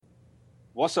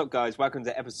What's up, guys? Welcome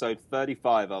to episode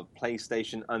 35 of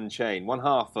PlayStation Unchained, one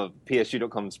half of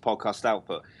PSU.com's podcast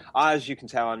output. As you can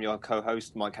tell, I'm your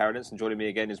co-host, Mike Harradence, and joining me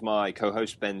again is my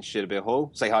co-host, Ben Shitterbeer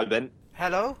Hall. Say hi, Ben.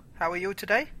 Hello, how are you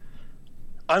today?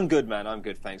 I'm good, man. I'm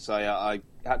good, thanks. I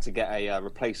had to get a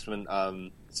replacement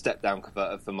step-down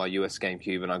converter for my US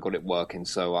GameCube, and I got it working,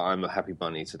 so I'm a happy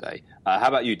bunny today. How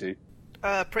about you, dude?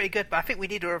 Pretty good, but I think we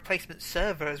need a replacement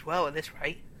server as well at this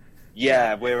rate.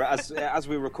 Yeah, we're as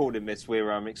we're recording this,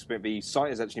 the site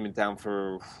has actually been down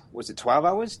for, was it 12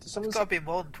 hours? It's got to be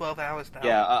more than 12 hours now.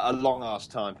 Yeah, a long ass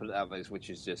time for that, which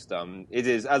is just it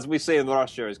is, as we say in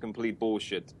Russia, is complete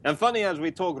bullshit. And funny as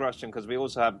we talk Russian, because we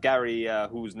also have Gary,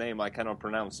 whose name I cannot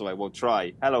pronounce, so I will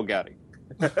try. Hello, Gary.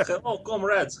 Hello,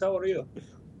 comrades. How are you?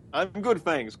 I'm good,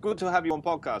 thanks. Good to have you on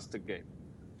podcast again.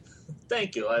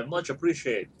 Thank you. I much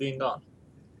appreciate being on.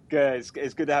 Good.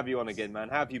 It's good to have you on again, man.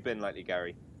 How have you been lately,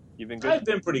 Gary? You've been good? I've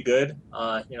been pretty good.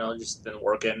 Just been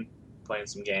working, playing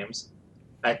some games.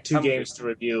 I had two games to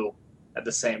review at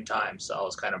the same time, so I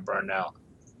was kind of burned out.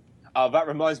 That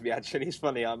reminds me, actually, it's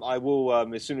funny. I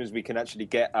will, as soon as we can actually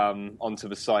get onto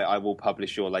the site, I will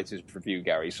publish your latest review,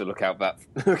 Gary. So look out for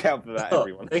that,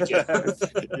 everyone. Thank you.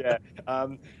 Yeah.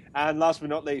 And last but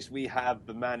not least, we have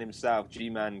the man himself,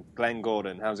 G-Man, Glenn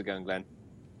Gordon. How's it going, Glenn?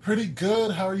 Pretty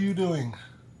good. How are you doing?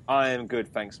 I am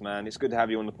good, thanks, man. It's good to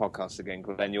have you on the podcast again,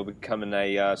 Glenn. You're becoming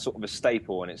a sort of a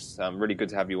staple, and it's really good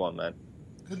to have you on, man.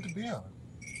 Good to be on.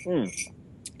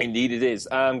 Indeed it is.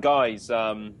 Guys,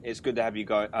 it's good to have you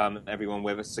guys, everyone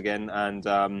with us again, and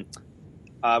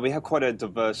we have quite a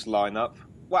diverse lineup.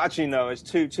 Well, actually, no, it's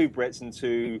two Brits and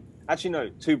two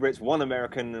Brits, one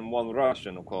American and one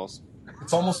Russian, of course.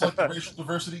 It's almost like the Racial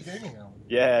Diversity Gaming Hour.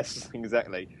 Yes,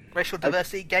 exactly. Racial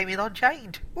Diversity Gaming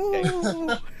Unchained.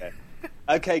 Woo!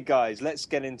 Okay, guys, let's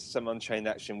get into some Unchained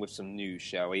action with some news,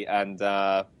 shall we? And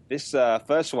this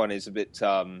first one is a bit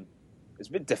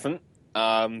different,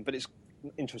 but it's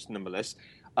interesting nonetheless.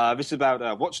 This is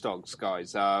about Watch Dogs,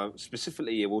 guys.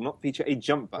 Specifically, it will not feature a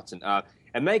jump button.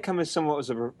 It may come as somewhat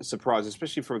as a surprise,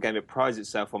 especially for a game that prides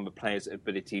itself on the player's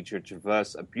ability to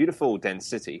traverse a beautiful, dense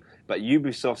city. But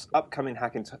Ubisoft's upcoming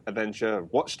hacking adventure,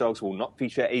 Watch Dogs, will not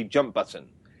feature a jump button.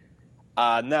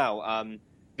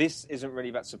 This isn't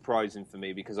really that surprising for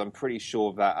me because I'm pretty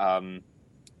sure that,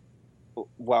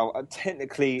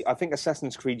 technically, I think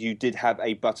Assassin's Creed, you did have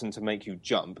a button to make you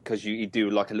jump because you do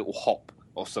like a little hop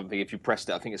or something if you pressed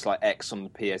it. I think it's like X on the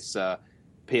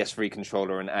PS3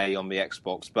 controller and A on the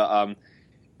Xbox. But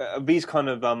these kind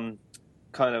of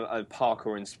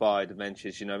parkour-inspired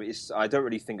adventures, I don't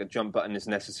really think a jump button is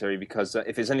necessary because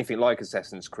if it's anything like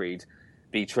Assassin's Creed,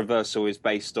 the traversal is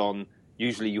based on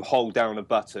usually you hold down a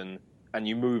button and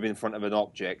you move in front of an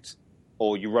object,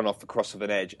 or you run off the cross of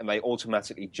an edge, and they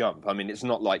automatically jump. I mean, it's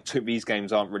not like these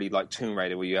games aren't really like Tomb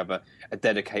Raider, where you have a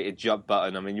dedicated jump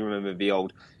button. I mean, you remember the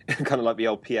old, kind of like the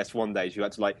old PS1 days. You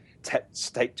had to like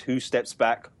take 2 steps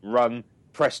back, run,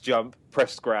 press jump,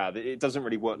 press grab. It doesn't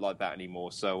really work like that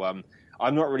anymore. So I'm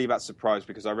not really that surprised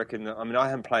because I reckon. I mean, I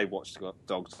haven't played Watch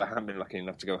Dogs. I haven't been lucky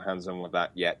enough to go hands-on with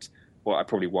that yet. Well, I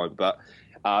probably won't, but.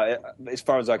 As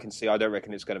far as I can see, I don't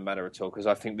reckon it's going to matter at all because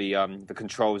I think the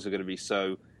controls are going to be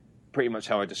so pretty much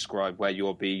how I described, where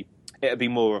it'll be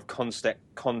more of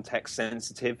context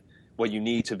sensitive, where if you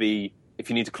need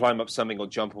to climb up something or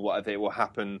jump or whatever, it will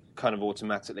happen kind of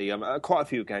automatically. Quite a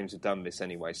few games have done this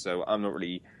anyway, so I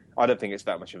don't think it's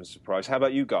that much of a surprise. How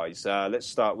about you guys? Let's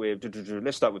start with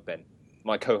Ben,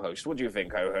 my co-host. What do you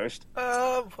think, co-host?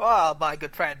 My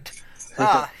good friend.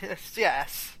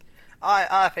 Yes.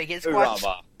 I think it's quite...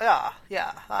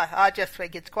 I just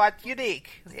think it's quite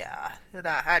unique. Yeah.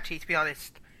 Actually, to be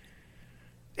honest,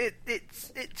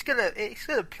 it's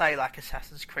gonna play like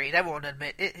Assassin's Creed. Everyone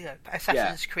admit it.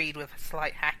 Assassin's Creed with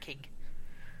slight hacking.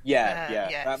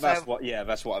 That's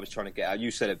what I was trying to get at. You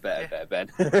said it better,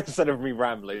 Ben, instead of me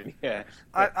rambling. Yeah.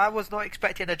 I was not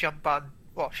expecting a jump button.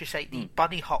 Well, I should say the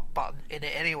bunny hop button in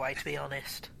it anyway. To be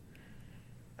honest.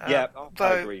 I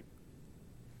agree.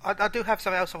 I do have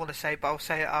something else I want to say, but I'll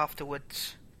say it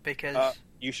afterwards because.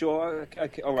 You sure?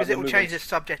 Okay, all right. Because it will change the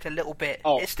subject a little bit.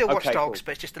 It's still Watch Dogs, cool.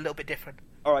 But it's just a little bit different.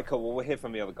 All right, cool. Well, we'll hear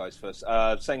from the other guys first.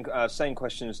 Same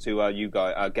questions to you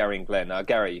guys, Gary and Glenn.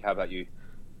 Gary, how about you?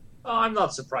 I'm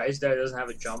not surprised that it doesn't have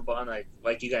a jump button.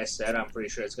 Like you guys said, I'm pretty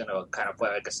sure it's going to kind of play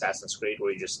like Assassin's Creed,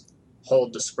 where you just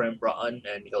hold the sprint button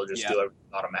and he'll just do it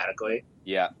automatically.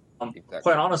 Yeah. Exactly.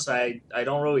 Quite honestly, I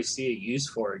don't really see a use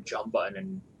for a jump button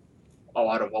in a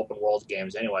lot of open world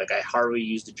games anyway. Like, I hardly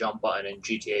use the jump button in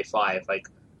GTA 5. Like,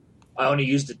 I only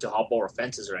used it to hop over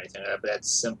fences or anything like that, but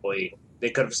that's simply... They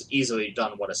could have easily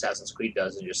done what Assassin's Creed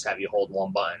does and just have you hold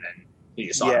one button and he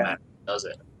just automatically does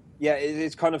it. Yeah,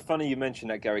 it's kind of funny you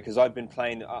mentioned that, Gary, because I've been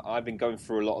going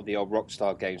through a lot of the old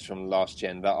Rockstar games from last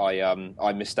gen that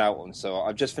I missed out on. So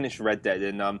I've just finished Red Dead,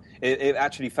 and it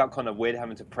actually felt kind of weird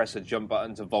having to press a jump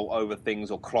button to vault over things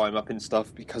or climb up and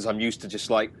stuff, because I'm used to just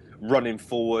like running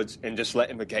forwards and just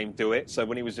letting the game do it. So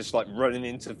when he was just like running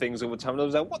into things all the time, I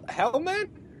was like, what the hell, man?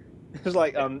 It was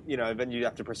like, then you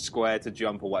have to press square to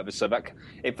jump or whatever. So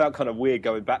it felt kind of weird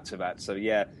going back to that. So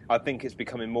yeah, I think it's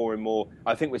becoming more and more.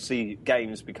 I think we'll see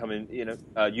games becoming,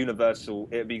 universal.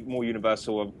 It'll be more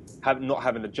universal of not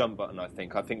having a jump button. I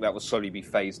think that will slowly be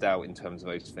phased out in terms of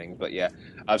those things. But yeah,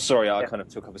 I'm sorry, I kind of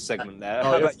took up a segment there.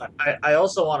 I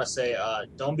also want to say,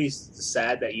 don't be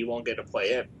sad that you won't get to play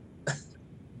it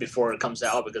before it comes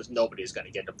out, because nobody's going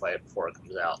to get to play it before it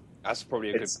comes out. That's probably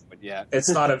a good point, yeah. It's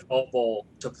not available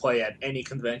to play at any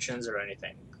conventions or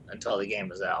anything until the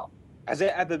game is out. Has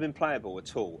it ever been playable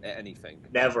at all at anything?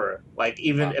 Never. Like,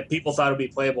 even if people thought it would be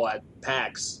playable at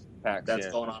PAX that's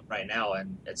going on right now,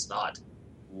 and it's not.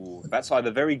 Ooh, that's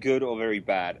either very good or very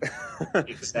bad.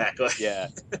 Exactly. Yeah.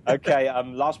 Okay,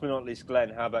 last but not least, Glenn,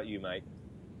 how about you, mate?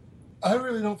 I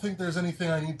really don't think there's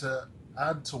anything I need to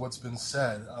add to what's been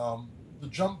said. The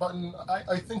jump button,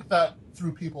 I think that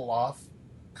threw people off,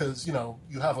 because, you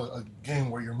have a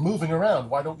game where you're moving around.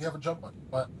 Why don't you have a jump button?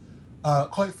 But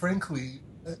quite frankly,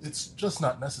 it's just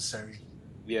not necessary.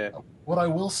 Yeah. What I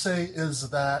will say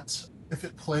is that if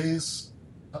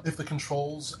the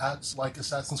controls act like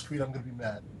Assassin's Creed, I'm going to be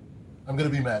mad. I'm going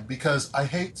to be mad, because I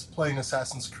hate playing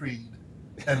Assassin's Creed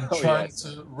and trying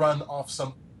to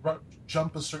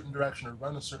jump a certain direction or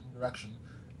run a certain direction,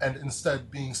 and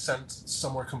instead being sent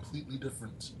somewhere completely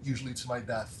different, usually to my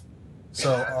death.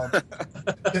 So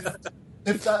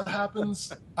if that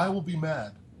happens, I will be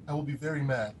mad. I will be very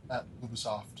mad at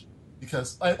Ubisoft,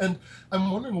 because I'm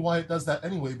wondering why it does that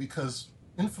anyway, because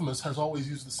Infamous has always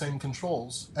used the same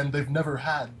controls, and they've never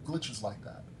had glitches like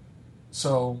that.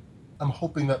 So I'm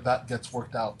hoping that gets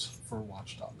worked out for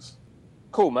Watch Dogs.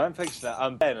 Cool, man. Thanks for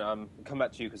that. Ben, come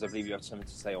back to you, because I believe you have something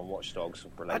to say on Watch Dogs.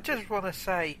 I just want to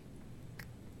say,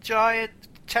 giant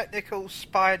technical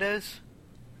spiders.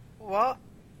 What?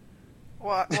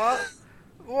 What?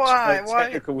 Why?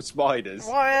 Technical spiders.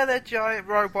 Why are there giant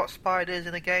robot spiders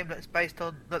in a game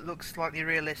that looks slightly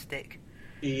realistic?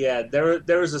 Yeah, there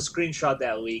was a screenshot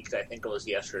that leaked. I think it was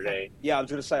yesterday. Yeah, I was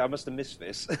going to say I must have missed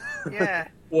this. Yeah.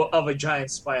 Well, of a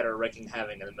giant spider wreaking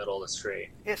havoc in the middle of the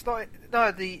street. It's not.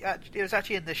 No, it was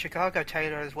actually in the Chicago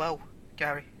trailer as well,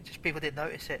 Gary. Just people didn't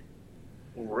notice it.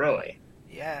 Really?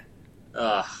 Yeah.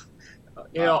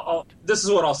 This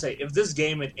is what I'll say. If this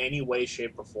game in any way,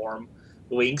 shape, or form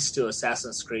links to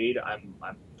Assassin's Creed, I'm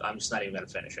just not even going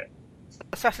to finish it.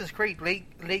 Assassin's Creed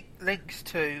links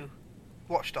to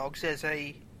Watch Dogs. There's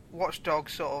a Watch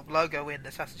Dogs sort of logo in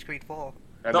Assassin's Creed 4.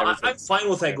 No, I'm fine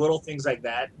with like little things like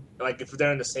that. Like if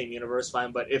they're in the same universe,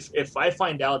 fine. But if I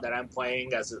find out that I'm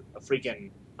playing as a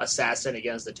freaking assassin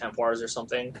against the Templars or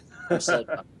something, I'm so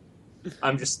done.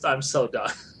 I'm so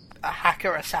done. A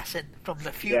hacker assassin from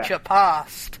the future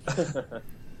past.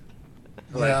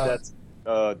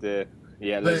 Oh dear.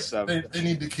 Yeah, they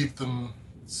need to keep them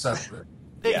separate.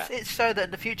 It's so that in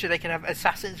the future they can have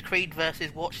Assassin's Creed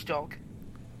versus Watch Dog.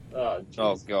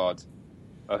 Oh God.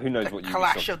 Who knows what you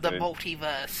clash of the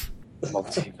multiverse.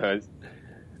 Multiverse.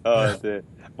 Oh dear.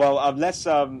 Well, let's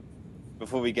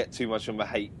before we get too much on the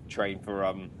hate train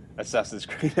for Assassin's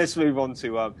Creed, let's move on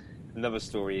to another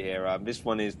story here. This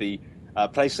one is the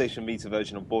PlayStation Vita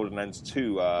version of Borderlands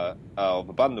 2 of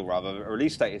a bundle rather. A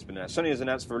release date has been announced. Sony has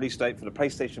announced the release date for the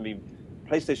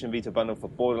PlayStation Vita bundle for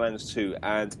Borderlands 2,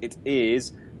 and it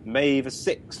is May the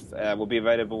 6th. Will be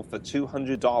available for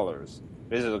 $200.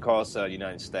 This is, of course,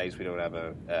 United States. We don't have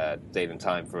a date and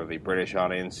time for the British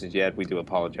audiences yet. We do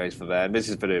apologize for that. This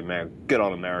is for the good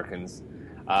on Americans.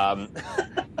 That's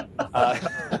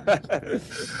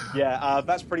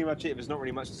pretty much it. There's not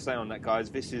really much to say on that, guys.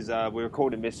 This is we're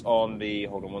recording this on the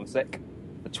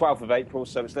 12th of April,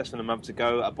 so it's less than a month to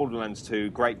go. Borderlands 2,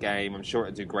 great game. I'm sure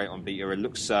it'll do great on Vita. It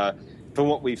looks, from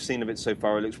what we've seen of it so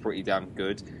far, it looks pretty damn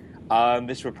good.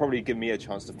 This will probably give me a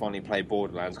chance to finally play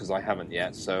Borderlands because I haven't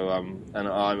yet. So, and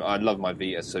I love my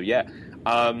Vita. So yeah,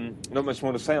 not much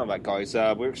more to say on that, guys.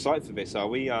 We're excited for this. Are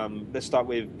we? Let's start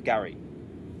with Gary.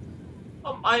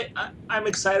 I'm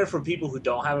excited for people who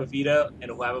don't have a Vita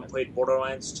and who haven't played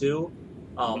Borderlands 2.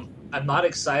 I'm not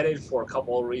excited for a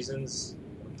couple of reasons.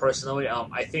 Personally,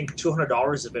 I think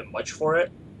 $200 is a bit much for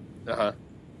it.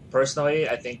 Personally,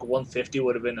 I think $150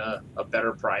 would have been a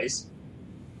better price.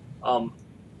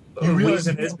 The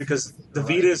reason is because the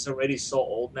Vita is already so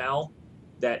old now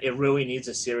that it really needs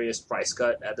a serious price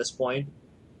cut at this point.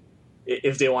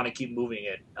 if they want to keep moving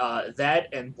it.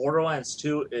 That and Borderlands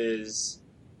 2 is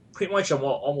pretty much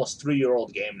almost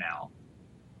 3-year-old game now.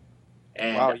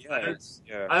 And wow,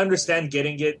 yeah, I understand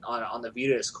getting it on the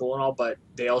Vita is cool and all, but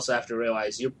they also have to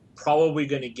realize you're probably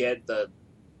going to get the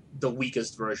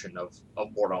weakest version of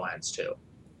Borderlands 2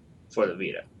 for the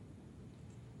Vita.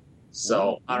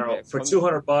 So I don't know, for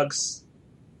 $200,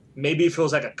 maybe if it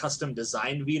was like a custom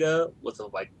designed Vita with a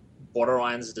like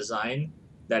Borderlands design,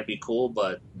 that'd be cool.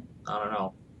 But I don't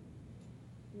know.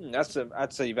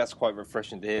 I'd say that's quite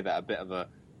refreshing to hear that. A bit of a,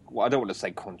 well, I don't want to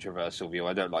say controversial view.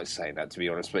 I don't like saying that, to be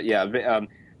honest. But yeah, a bit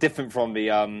different from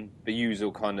the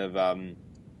usual kind of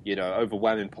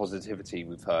overwhelming positivity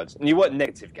we've heard. And you weren't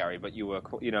negative, Gary, but you were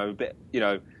a bit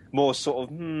more sort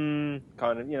of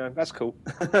kind of that's cool.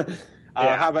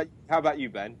 Yeah. How about you,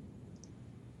 Ben?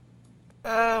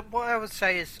 What I would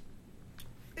say is,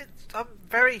 I'm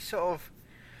very sort of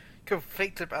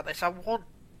conflicted about this. I want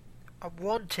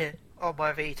it on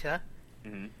my Vita,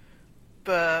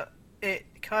 but it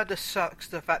kind of sucks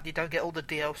the fact you don't get all the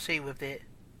DLC with it.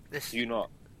 You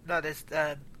not? No, there's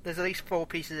at least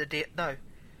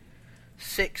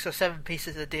 6 or 7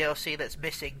 pieces of DLC that's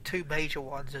missing. 2 major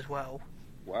ones as well.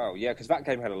 Wow, yeah, because that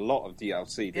game had a lot of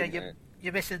DLC, didn't it?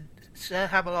 You're missing Sir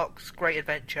Hammerlock's Great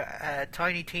Adventure,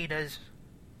 Tiny Tina's.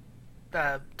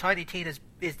 Tiny Tina's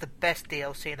is the best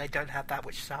DLC, and they don't have that,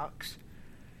 which sucks.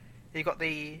 You got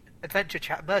the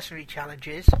Mercenary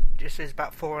Challenges, just there's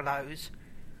about 4 of those.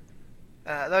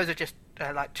 Those are just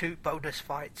like 2 bonus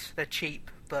fights. They're cheap,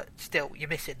 but still, you're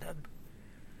missing them.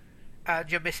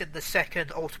 And you're missing the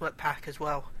second Ultimate Pack as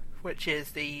well, which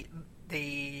is the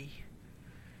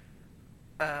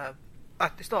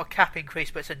it's not a cap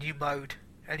increase, but it's a new mode.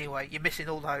 Anyway, you're missing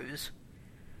all those.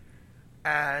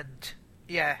 And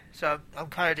yeah, so I'm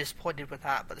kind of disappointed with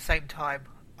that, but at the same time,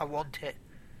 I want it.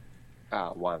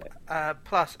 Want it.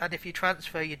 Plus, and if you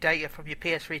transfer your data from your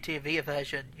PS3 to your Vita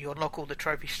version, you unlock all the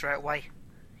trophies straight away.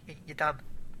 You're done.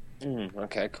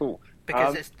 Okay, cool.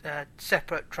 Because it's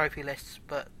separate trophy lists,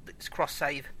 but it's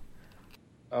cross-save.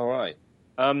 All right.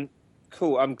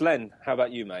 Cool. Glenn, how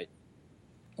about you, mate?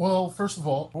 Well, first of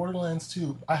all, Borderlands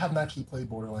 2, I haven't actually played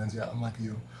Borderlands yet, unlike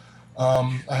you.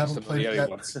 I haven't played it yet.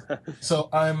 So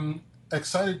I'm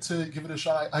excited to give it a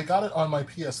shot. I got it on my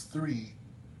PS3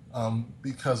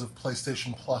 because of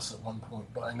PlayStation Plus at one point,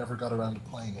 but I never got around to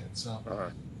playing it. So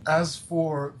As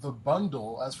for the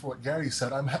bundle, as for what Gary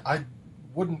said, I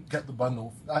wouldn't get the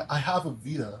bundle. I have a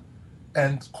Vita,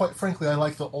 and quite frankly, I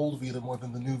like the old Vita more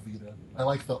than the new Vita. I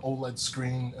like the OLED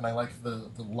screen, and I like the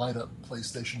light-up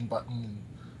PlayStation button and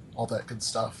all that good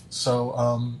stuff. So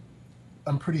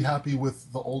I'm pretty happy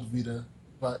with the old Vita,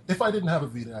 but if I didn't have a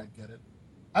Vita, I'd get it.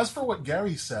 As for what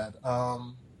Gary said,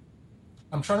 I'm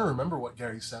trying to remember what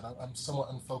Gary said. I'm somewhat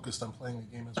unfocused. I'm playing the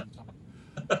game as we talk.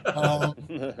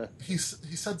 He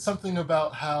said something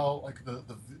about how like the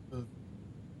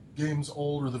game's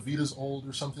old or the Vita's old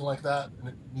or something like that, and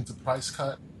it needs a price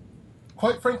cut.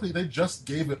 Quite frankly, they just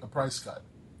gave it a price cut.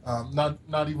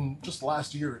 Not even just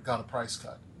last year it got a price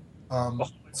cut.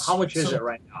 How much is it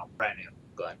right now, brand new?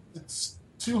 Go ahead. It's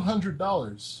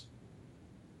 $200.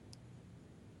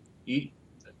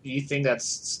 You think that's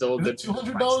still Is good? it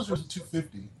 $200 or is it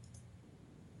 $250?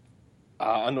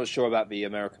 I'm not sure about the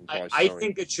American price. I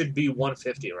think it should be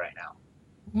 $150 right now.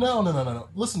 No.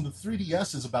 Listen, the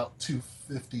 3DS is about $250,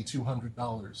 $200.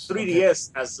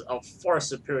 3DS has a far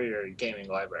superior gaming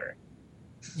library.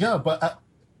 Yeah, but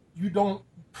you don't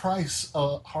price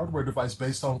a hardware device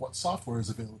based on what software is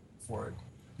available for it.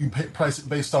 You price it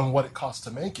based on what it costs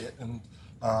to make it, and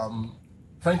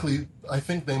frankly, I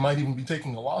think they might even be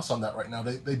taking a loss on that right now.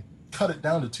 They cut it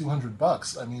down to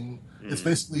 $200. I mean, it's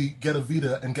basically get a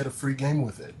Vita and get a free game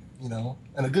with it,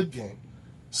 and a good game.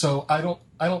 So I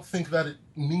don't think that it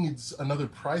needs another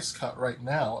price cut right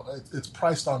now. It's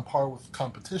priced on par with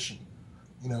competition,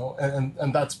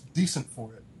 and that's decent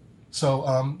for it.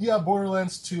 So yeah,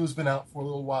 Borderlands 2 has been out for a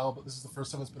little while, but this is the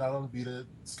first time it's been out on Vita.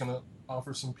 It's going to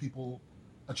offer some people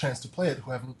a chance to play it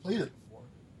who haven't played it before.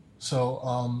 So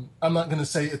I'm not going to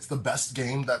say it's the best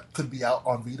game that could be out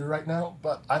on Vita right now,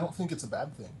 but I don't think it's a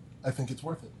bad thing. I think it's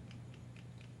worth it.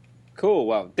 Cool.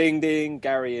 Well, ding ding.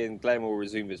 Gary and Glenn will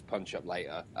resume his punch up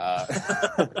later.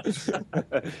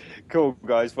 Cool,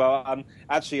 guys. Well,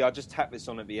 actually, I'll just tap this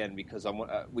on at the end because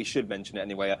we should mention it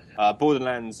anyway.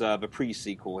 Borderlands, the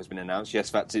pre-sequel has been announced.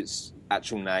 Yes, that's its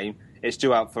actual name. It's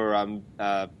due out for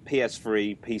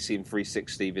PS3, PC, and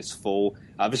 360 this fall.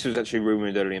 This was actually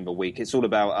rumored earlier in the week. It's all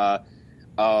about.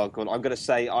 Oh god, I'm going to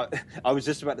say I was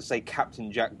just about to say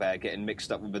Captain Jack there, getting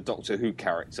mixed up with the Doctor Who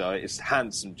character. It's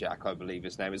Handsome Jack, I believe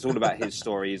his name. It's all about his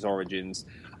story, his origins.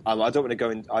 I don't want to go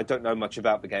in. I don't know much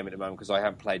about the game at the moment because I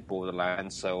haven't played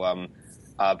Borderlands. So,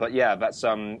 but yeah, that's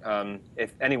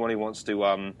if anyone who wants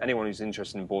to, anyone who's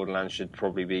interested in Borderlands should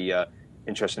probably be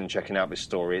interested in checking out this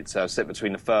story. It's set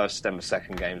between the first and the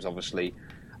second games, obviously,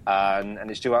 and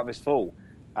it's due out this fall.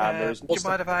 Do you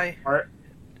mind if I?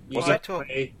 You get to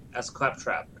play as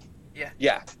Claptrap.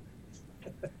 Yeah.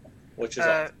 Which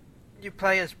is you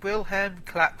play as Wilhelm,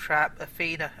 Claptrap,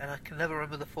 Athena, and I can never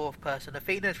remember the fourth person.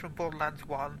 Athena's from Borderlands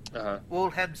 1.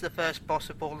 Wilhelm's the first boss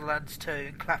of Borderlands 2,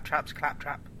 and Claptrap's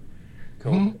Claptrap.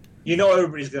 Cool. Mhm. You know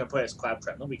everybody's going to play as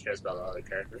Claptrap. Nobody cares about the other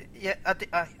character. Yeah,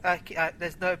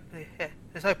 there's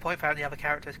no point for any other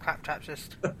characters. Claptrap's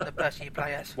just the person you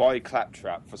play as. Why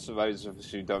Claptrap? For those of us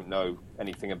who don't know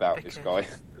anything about this guy.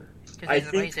 Because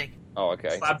he's amazing. Oh,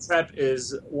 okay. Claptrap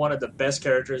is one of the best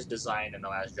characters designed in the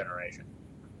last generation.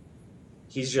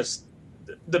 He's just...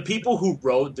 The people who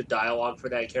wrote the dialogue for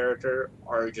that character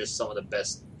are just some of the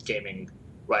best gaming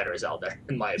writers out there,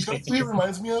 in my You know opinion. what he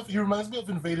reminds me of? He reminds me of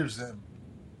Invader Zim,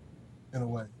 in a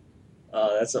way.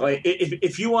 That's like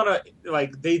if you want to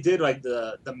like they did like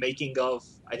the making of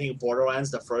I think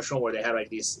Borderlands the first one where they had like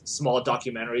these small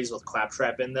documentaries with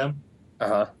Claptrap in them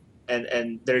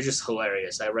and they're just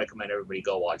hilarious. I recommend everybody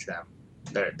go watch them.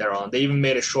 They're on. They even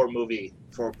made a short movie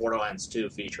for Borderlands 2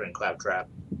 featuring Claptrap.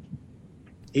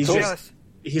 He's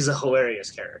a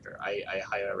hilarious character. I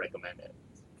highly recommend it.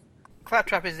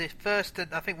 Claptrap is the first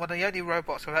and I think one of the only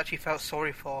robots I've actually felt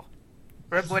sorry for.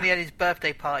 Remember when he had his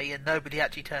birthday party and nobody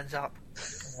actually turns up?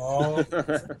 Oh,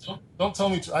 don't tell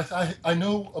me. I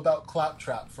know about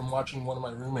Claptrap from watching one of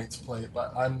my roommates play it,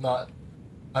 but I'm not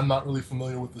really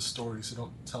familiar with the story,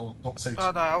 so don't say.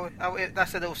 Oh no,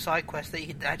 that's a little side quest that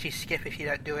you can actually skip if you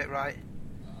don't do it right.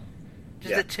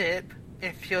 Just a tip: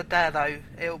 if you're there though,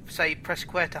 it'll say press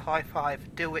square to high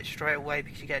five. Do it straight away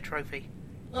because you get a trophy.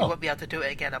 You won't be able to do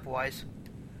it again otherwise.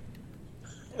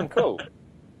 Cool.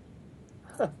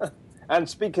 And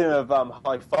speaking of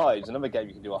high fives, another game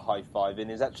you can do a high five in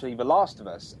is actually The Last of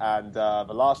Us. And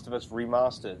The Last of Us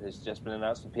Remastered has just been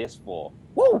announced for PS4.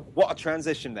 Woo! What a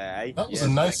transition there, eh? That was a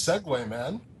nice segue,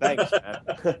 man. Thanks,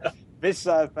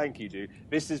 man. Thank you, dude.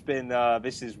 This has been, I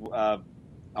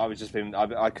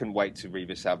couldn't wait to read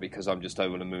this out because I'm just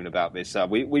over the moon about this.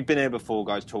 We've been here before,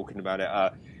 guys, talking about it.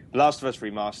 The Last of Us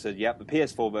Remastered, yep, the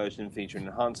PS4 version featuring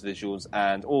enhanced visuals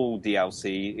and all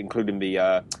DLC, including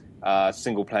the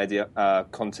single-player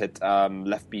content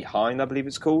Left Behind, I believe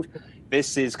it's called.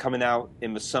 This is coming out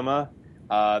in the summer.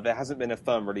 There hasn't been a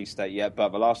firm release date yet, but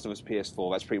The Last of Us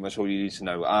PS4, that's pretty much all you need to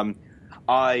know.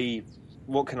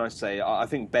 What can I say? I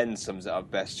think Ben sums it up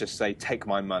best. Just say, take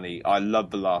my money. I love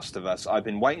The Last of Us. I've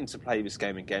been waiting to play this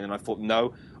game again, and I thought,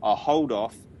 no, I'll hold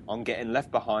off on getting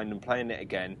Left Behind and playing it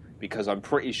again because I'm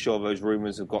pretty sure those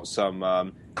rumours have got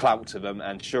some clout to them,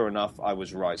 and sure enough, I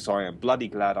was right. So I am bloody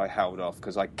glad I held off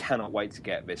because I cannot wait to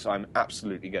get this. I'm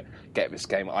absolutely going to get this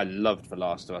game. I loved The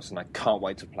Last of Us, and I can't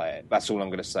wait to play it. That's all I'm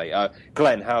going to say.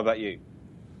 Glenn, how about you?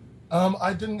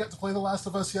 I didn't get to play The Last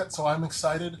of Us yet, so I'm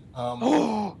excited.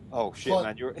 Oh shit,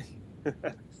 man!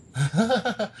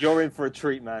 You're in for a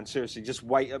treat, man. Seriously, just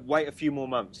wait a few more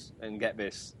months and get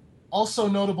this. Also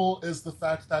notable is the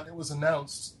fact that it was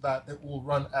announced that it will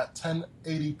run at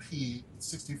 1080p,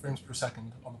 60 frames per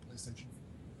second on the PlayStation.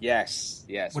 Yes,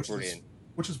 brilliant.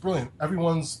 Which is brilliant.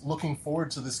 Everyone's looking forward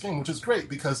to this game, which is great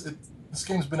because this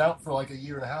game's been out for like a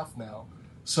year and a half now.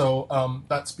 So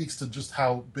that speaks to just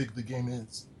how big the game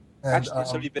is. And, actually,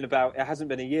 it's only been it hasn't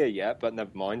been a year yet, but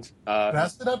never mind. It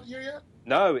hasn't been out a year yet?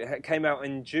 No, it came out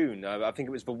in June. I think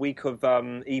it was the week of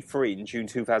E3 in June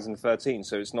 2013,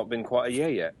 so it's not been quite a year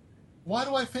yet. Why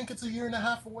do I think it's a year and a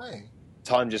half away?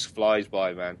 Time just flies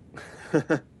by, man.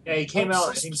 Yeah, he came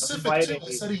out. So specific too.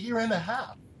 I said a year and a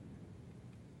half.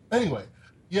 Anyway,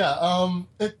 yeah,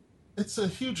 it's a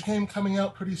huge game coming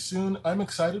out pretty soon. I'm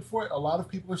excited for it. A lot of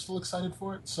people are still excited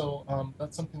for it, so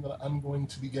that's something that I'm going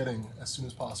to be getting as soon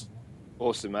as possible.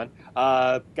 Awesome, man.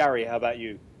 Gary, how about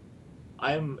you?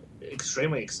 I'm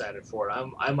extremely excited for it.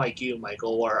 I'm like you,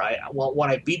 Michael, where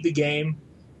when I beat the game,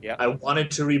 I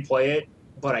wanted to replay it,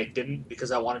 but I didn't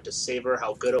because I wanted to savor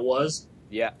how good it was.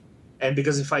 Yeah. And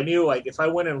because if I knew, like, if I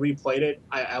went and replayed it,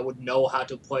 I would know how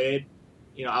to play it.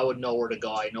 You know, I would know where to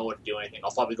go. I know where to do anything.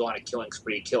 I'll probably go on a killing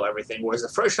spree, kill everything. Whereas the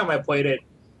first time I played it,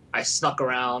 I snuck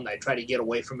around. I tried to get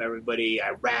away from everybody.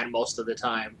 I ran most of the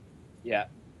time. Yeah.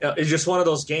 You know, it's just one of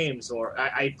those games, or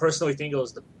I personally think it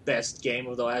was the best game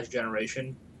of the last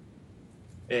generation.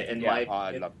 In my opinion.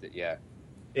 I loved it, yeah.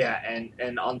 Yeah,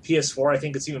 and on PS4, I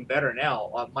think it's even better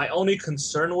now. My only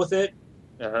concern with it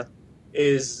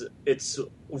is it's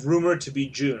rumored to be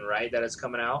June, right? That it's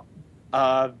coming out.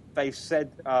 They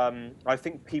said, I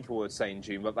think people were saying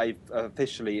June, but they've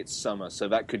officially it's summer, so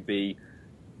that could be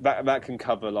that can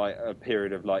cover like a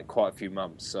period of like quite a few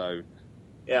months. So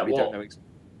Yeah, we well, don't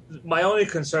know. my only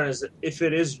concern is that if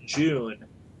it is June,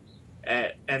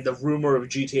 and the rumor of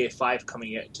GTA 5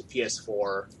 coming to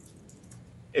PS4,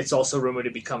 it's also rumored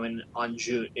to be coming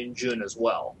in June as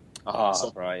well.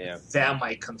 So Right, yeah. that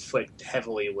might conflict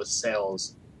heavily with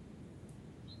sales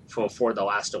for The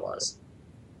Last of Us.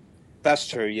 That's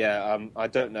true. Yeah, I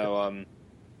don't know.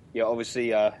 Yeah, obviously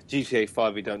GTA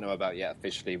 5 we don't know about yet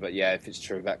officially, but yeah, if it's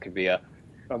true, that could be I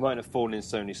might have fallen in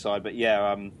Sony's side, but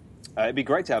yeah, it'd be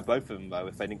great to have both of them though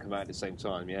if they didn't come out at the same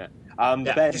time. Yeah.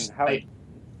 Ben,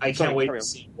 I can't wait to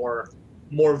see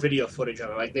more video footage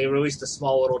of it. Like they released a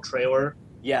small little trailer.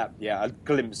 Yeah, a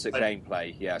glimpse at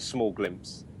gameplay. Yeah, a small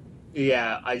glimpse.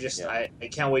 Yeah, I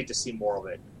can't wait to see more of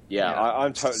it. Yeah,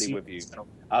 I'm totally with you.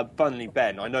 Funnily,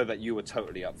 Ben, I know that you were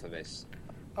totally up for this.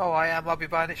 Oh, I am. I'll be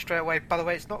buying it straight away. By the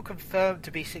way, it's not confirmed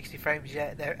to be 60 frames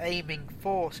yet. They're aiming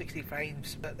for 60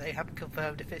 frames, but they haven't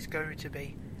confirmed if it's going to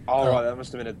be. Oh, right, that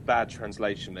must have been a bad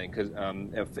translation then, because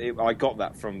I got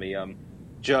that from the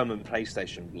German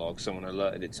PlayStation blog. Someone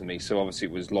alerted it to me, so obviously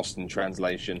it was lost in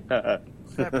translation.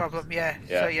 No problem, yeah.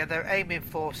 So, yeah, they're aiming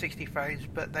for 60 frames,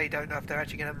 but they don't know if they're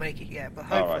actually going to make it yet. But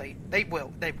hopefully, they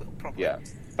will. They will, probably. Yeah.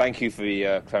 Thank you for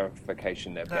the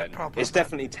clarification there, Ben. No problem. It's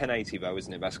definitely 1080, though,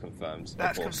 isn't it? That's confirmed.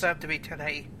 That's confirmed to be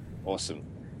 1080. Awesome.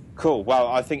 Cool. Well,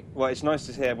 I think it's nice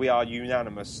to hear we are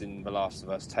unanimous in The Last of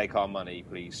Us. Take our money,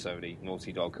 please, Sony,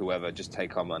 Naughty Dog, whoever. Just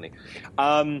take our money.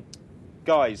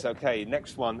 Guys, okay,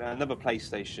 next one. Another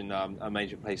PlayStation, a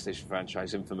major PlayStation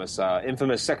franchise, Infamous.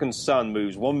 Infamous Second Son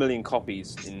moves 1 million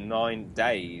copies in 9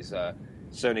 days.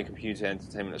 Sony Computer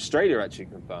Entertainment Australia actually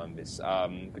confirmed this.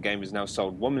 The game has now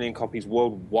sold 1 million copies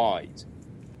worldwide.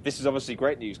 This is obviously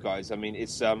great news, guys. I mean,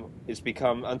 it's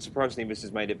become, unsurprisingly, this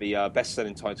has made it the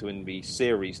best-selling title in the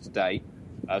series to date,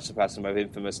 surpassing both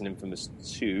Infamous and Infamous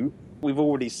 2. We've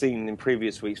already seen in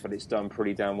previous weeks that it's done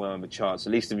pretty damn well in the charts,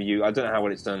 at least in the UK. I don't know how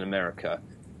well it's done in America.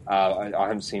 I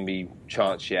haven't seen the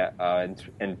charts yet,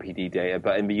 NPD data,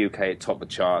 but in the UK it topped the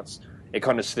charts. It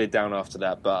kind of slid down after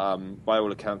that, but by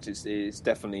all accounts, it's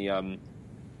definitely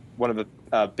one of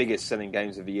the biggest selling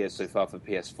games of the year so far for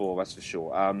PS4. That's for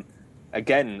sure.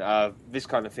 Again, this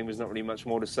kind of thing was not really much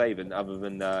more to say other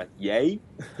than yay.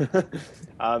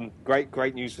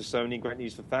 Great news for Sony. Great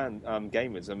news for fan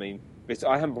gamers. I mean,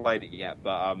 I haven't played it yet,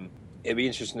 but it'd be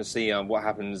interesting to see what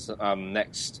happens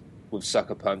next with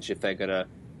Sucker Punch if they're gonna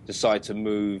decide to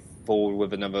move forward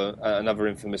with another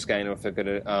Infamous game, or if they're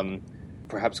gonna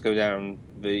perhaps go down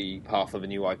the path of a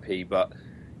new IP, but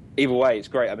either way, it's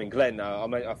great. I mean, Glenn,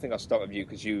 I think I'll start with you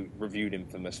because you reviewed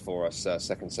Infamous for us,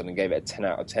 Second Son, and gave it a 10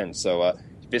 out of 10. So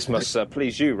this must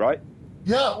please you, right?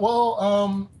 Yeah,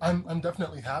 well, I'm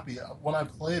definitely happy. When I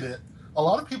played it, a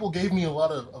lot of people gave me a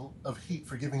lot of heat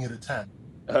for giving it a 10.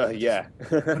 Yeah.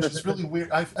 Which is really weird.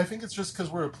 I think it's just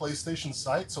because we're a PlayStation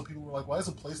site, so people were like, why is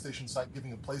a PlayStation site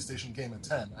giving a PlayStation game a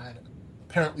 10?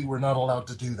 Apparently, we're not allowed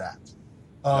to do that.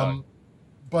 No.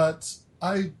 But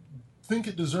I think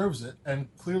it deserves it,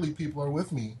 and clearly people are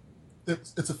with me.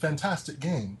 It's a fantastic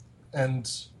game,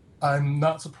 and I'm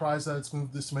not surprised that it's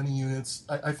moved this many units.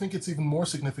 I think it's even more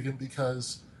significant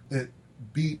because it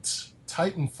beat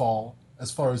Titanfall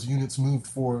as far as units moved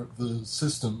for the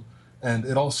system, and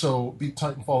it also beat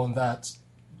Titanfall in that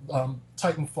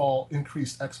Titanfall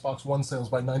increased Xbox One sales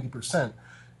by 90%.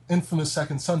 Infamous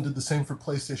Second Son did the same for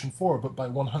PlayStation 4, but by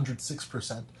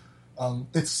 106%.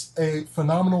 It's a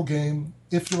phenomenal game.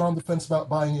 If you're on the fence about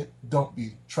buying it, don't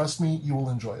be. Trust me, you will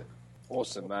enjoy it.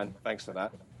 Awesome, man. Thanks for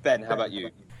that. Ben, how about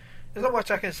you? There's not much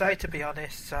I can say, to be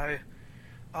honest, so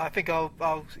I think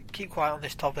I'll keep quiet on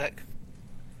this topic.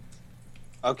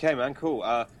 Okay, man, cool.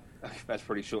 That's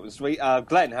pretty short and sweet.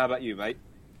 Glenn, how about you, mate?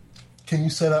 Can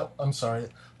you say that? I'm sorry.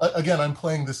 Again, I'm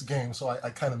playing this game, so I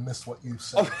kind of missed what you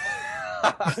said.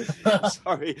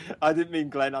 Sorry, I didn't mean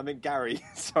Glenn. I meant Gary.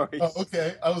 Sorry. Oh,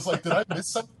 okay. I was like, did I miss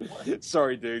something?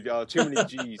 Sorry, dude. Too many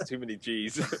G's. Too many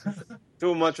G's.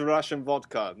 Too much Russian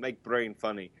vodka. Make brain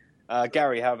funny.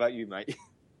 Gary, how about you, mate?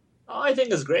 I think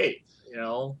it's great.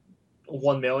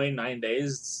 1 million, 9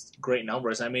 days, great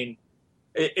numbers. I mean,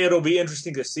 it'll be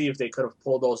interesting to see if they could have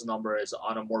pulled those numbers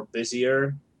on a more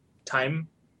busier time.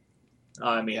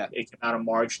 It came out of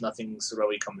March. Nothing's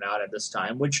really coming out at this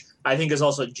time, which I think is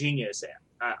also genius.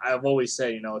 I've always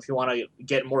said, if you want to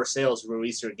get more sales,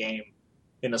 release your game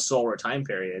in a slower time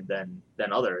period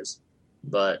than others.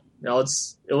 But it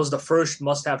was the first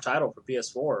must-have title for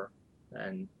PS4,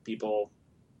 and people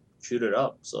chewed it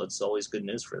up. So it's always good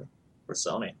news for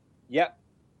Sony. Yep,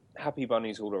 happy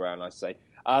bunnies all around, I say.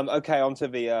 Okay, on to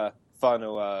the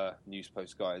final news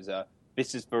post, guys.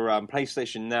 This is for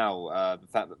PlayStation Now. The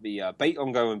fact that the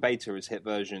ongoing beta has hit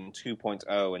version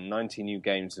 2.0 and 90 new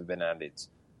games have been added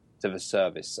to the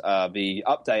service. The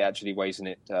update actually weighs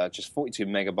in at just 42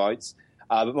 megabytes.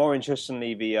 But more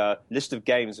interestingly, the list of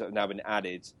games that have now been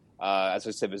added, as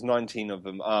I said, there's 19 of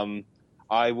them. What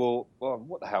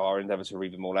the hell? I'll endeavour to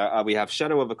read them all out. We have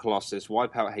Shadow of the Colossus,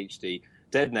 Wipeout HD,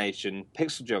 Dead Nation,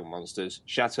 Pixel Junk Monsters,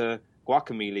 Shatter,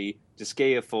 Guacamelee,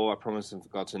 Disgaea 4, A Promised and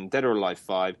Forgotten, Dead or Alive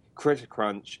 5, Critter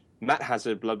Crunch, Matt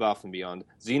Hazard, Bloodbath and Beyond,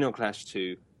 Xenoclash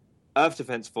 2, Earth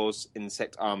Defense Force,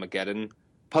 Insect Armageddon,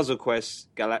 Puzzle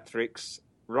Quest, Galactrix,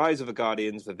 Rise of the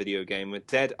Guardians, the video game,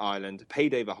 Dead Island,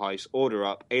 Payday the Heist, Order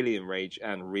Up, Alien Rage,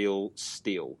 and Real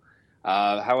Steel.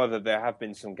 However, there have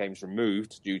been some games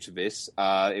removed due to this,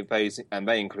 and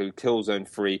they include Killzone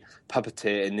 3,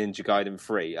 Puppeteer, and Ninja Gaiden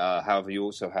 3. However, you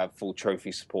also have full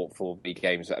trophy support for the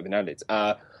games that have been added.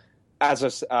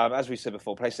 As we said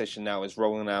before, PlayStation Now is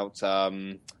rolling out.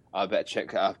 I better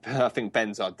check. I think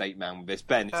Ben's our date man with this.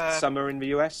 Ben, is it summer in the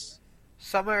US?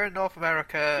 Summer in North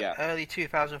America, early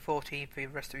 2014 for the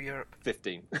rest of Europe.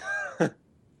 15.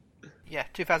 Yeah,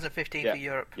 2015 for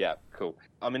Europe. Yeah, cool.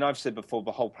 I mean, I've said before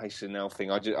the whole PlayStation Now thing.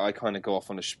 I kind of go off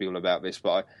on a spiel about this,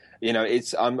 but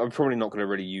I'm probably not going to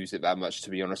really use it that much, to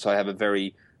be honest. I have a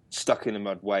very stuck in the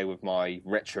mud way with my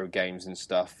retro games and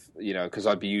stuff, because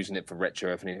I'd be using it for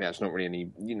retro. If anything, that's not really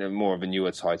any, more of the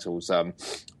newer titles.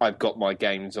 I've got my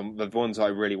games on the ones I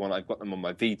really want. I've got them on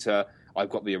my Vita. I've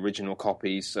got the original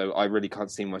copies, so I really can't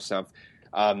see myself.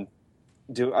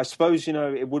 I suppose,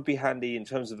 it would be handy in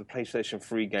terms of the PlayStation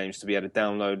 3 games to be able to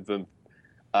download them.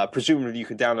 Presumably you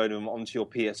could download them onto your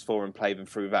PS4 and play them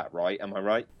through that, right? Am I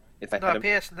right?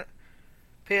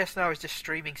 PS Now is just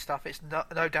streaming stuff. It's no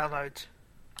downloads.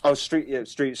 Oh, stream.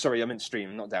 Sorry, I meant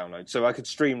stream, not download. So I could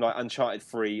stream like Uncharted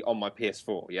 3 on my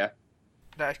PS4, yeah?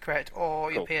 That is correct.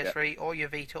 Or your PS3, or your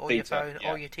Vita, or your phone,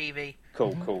 or your TV.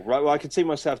 Cool. Right. Well, I could see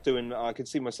myself doing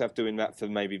that for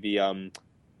maybe the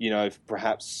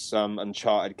perhaps some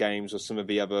Uncharted games or some of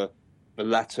the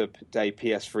latter day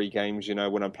PS3 games,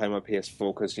 when I'm playing my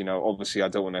PS4, because, obviously I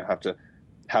don't want to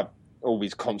have all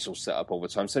these consoles set up all the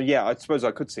time. So, yeah, I suppose I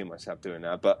could see myself doing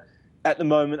that. But at the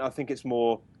moment, I think it's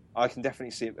more, I can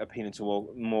definitely see it appealing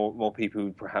to more people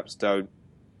who perhaps don't,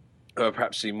 or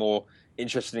perhaps see more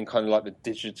interested in kind of like the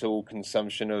digital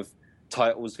consumption of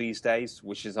titles these days,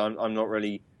 which is, I'm not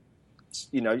really...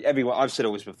 everyone. I've said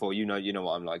all this before. You know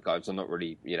what I'm like, guys. I'm not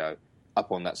really,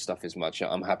 up on that stuff as much.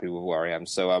 I'm happy with where I am.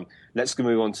 So let's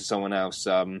move on to someone else.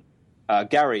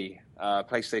 Gary,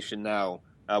 PlayStation Now.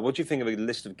 What do you think of the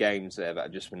list of games there that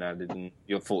have just been added, and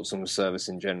your thoughts on the service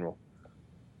in general?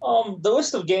 The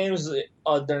list of games,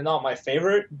 they're not my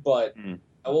favorite, but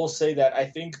I will say that I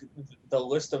think the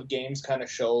list of games kind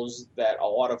of shows that a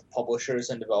lot of publishers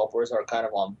and developers are kind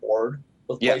of on board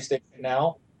with PlayStation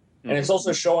Now. And it's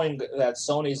also showing that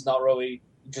Sony's not really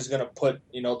just going to put,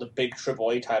 the big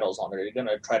AAA titles on there. They're going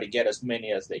to try to get as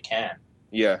many as they can.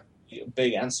 Yeah.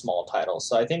 Big and small titles.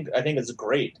 So I think it's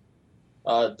great.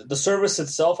 The service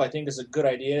itself, I think, is a good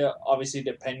idea, obviously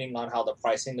depending on how the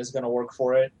pricing is going to work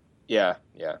for it. Yeah.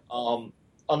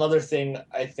 Another thing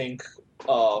I think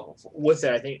with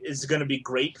it, I think is going to be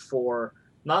great for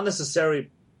not necessarily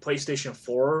PlayStation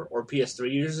 4 or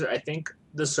PS3 users. I think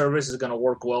the service is going to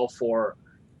work well for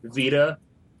Vita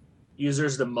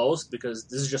users the most, because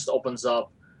this just opens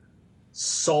up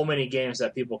so many games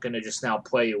that people can just now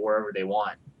play wherever they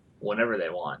want, whenever they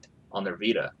want on their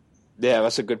Vita. Yeah,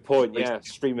 that's a good point. Yeah,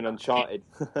 streaming Uncharted.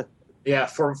 Yeah,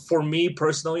 for me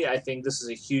personally, I think this is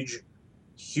a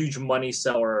huge money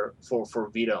seller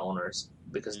for Vita owners,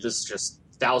 because this is just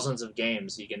thousands of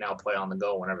games you can now play on the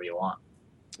go whenever you want.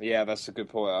 Yeah, that's a good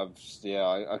point.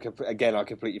 I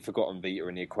completely forgotten Vita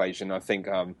in the equation. I think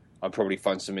I'll probably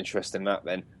find some interest in that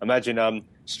then. Imagine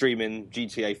streaming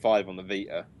GTA 5 on the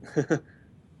Vita.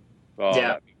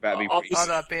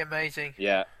 That'd be amazing.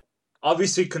 Yeah.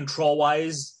 Obviously,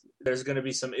 control-wise, there's going to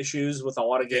be some issues with a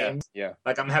lot of games. Yeah.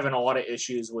 Like, I'm having a lot of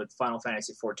issues with Final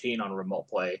Fantasy XIV on remote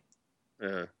play.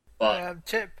 But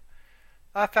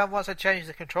I found once I changed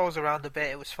the controls around a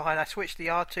bit, it was fine. I switched the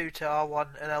R2 to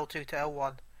R1 and L2 to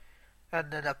L1,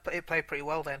 and then it played pretty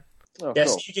well then. Oh, yes,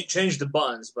 cool. You can change the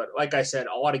buttons, but like I said,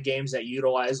 a lot of games that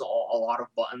utilize a lot of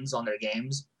buttons on their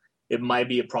games, it might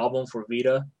be a problem for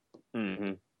Vita.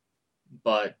 Mm-hmm.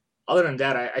 But other than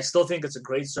that, I still think it's a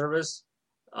great service.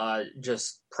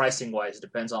 Just pricing-wise,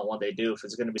 depends on what they do. If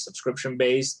it's going to be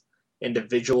subscription-based,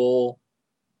 individual,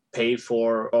 pay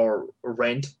for or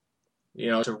rent,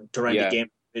 to rent the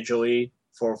game individually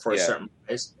for a certain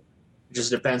price. It just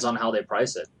depends on how they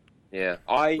price it. Yeah,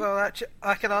 Well, actually,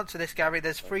 I can answer this, Gary.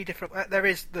 There's three different. There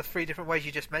is the three different ways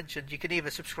you just mentioned. You can either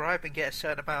subscribe and get a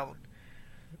certain amount,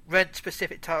 rent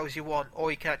specific titles you want,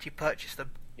 or you can actually purchase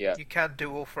them. Yeah. You can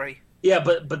do all three. Yeah,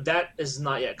 but that is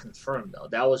not yet confirmed though.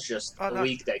 That was just a no.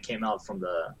 leak that came out from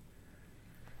the.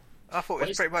 I thought it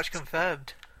was pretty much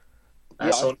confirmed.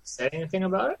 Has Sony said anything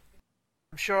about it?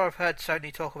 I'm sure I've heard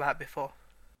Sony talk about it before.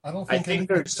 I think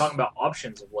they're just talking about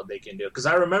options of what they can do. Because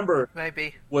I remember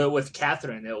maybe with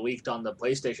Catherine, it leaked on the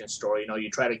PlayStation Store. You know,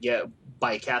 you try to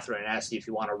buy Catherine and ask you if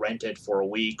you want to rent it for a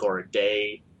week or a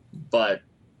day, but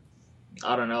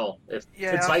I don't know. If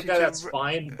it's like that, that's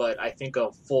fine. But I think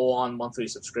a full-on monthly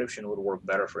subscription would work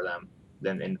better for them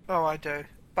than in. Oh, I do.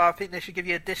 But I think they should give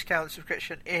you a discount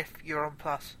subscription if you're on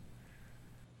Plus.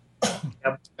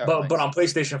 Yep. But on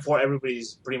PlayStation 4,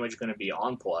 everybody's pretty much going to be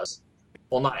on Plus.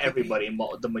 Well, not everybody,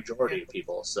 the majority of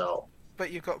people. So.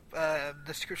 But you've got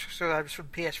the subscribers from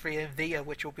PS3 and Vita,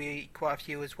 which will be quite a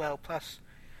few as well. Plus,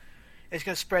 it's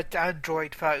going to spread to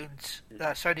Android phones,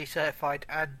 Sony certified,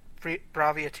 and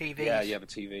Bravia TVs. Yeah, you have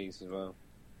TVs as well.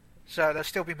 So they'll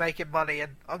still be making money,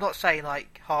 and I'm not saying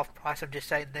like half price. I'm just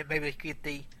saying that maybe they could give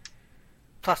the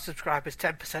Plus subscribers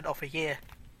 10% off a year.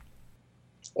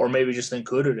 Or maybe just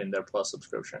include it in their Plus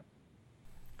subscription.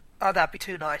 Oh, that'd be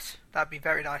too nice. That'd be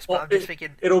very nice. But Well, I'm just thinking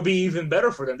it'll be even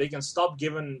better for them. They can stop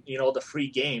giving the free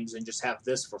games and just have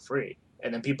this for free,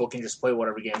 and then people can just play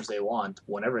whatever games they want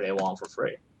whenever they want for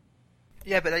free.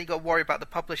 Yeah, but then you got to worry about the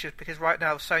publishers because right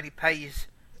now Sony pays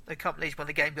the companies when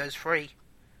the game goes free.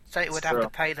 Sony would have to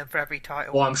pay them for every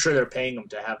title. Well, I'm sure they're paying them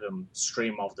to have them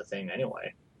stream off the thing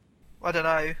anyway. I don't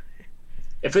know.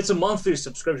 If it's a monthly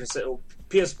subscription, so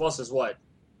PS Plus is what,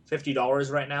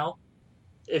 $50 right now?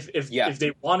 If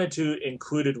they wanted to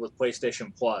include it with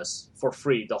PlayStation Plus for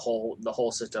free, the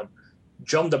whole system,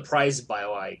 jump the price by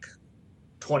like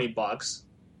 $20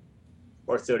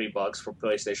 or $30 for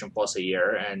PlayStation Plus a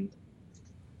year, and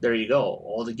there you go,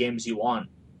 all the games you want,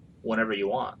 whenever you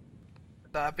want.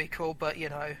 That'd be cool, but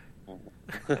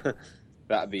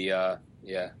that'd be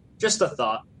Just a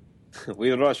thought.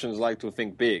 We Russians like to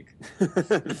think big.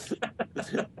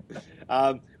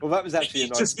 Well, that was actually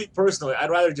Just me personally, I'd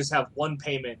rather just have one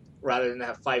payment rather than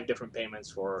have 5 different payments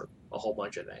for a whole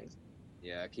bunch of things.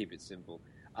 Yeah, keep it simple.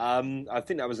 I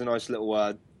think that was a nice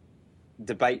little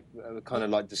debate, kind of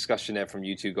like discussion there from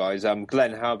you two guys.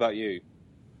 Glenn, how about you?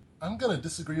 I'm going to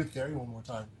disagree with Gary one more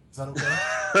time. Is that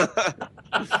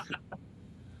okay?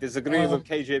 Disagree with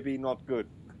KJB, not good.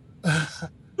 I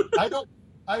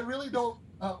really don't.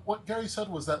 What Gary said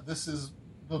was that this is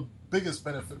the biggest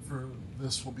benefit for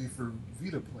this will be for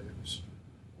Vita players,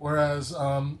 whereas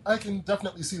I can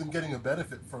definitely see them getting a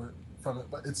benefit from it,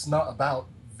 but it's not about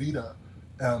Vita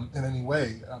in any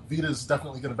way. Vita is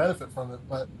definitely going to benefit from it,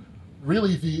 but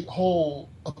really the whole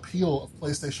appeal of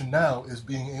PlayStation Now is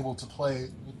being able to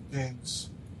play games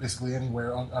basically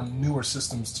anywhere on newer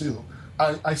systems too.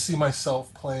 I see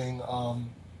myself playing a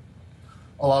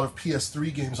lot of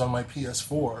PS3 games on my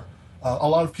PS4. A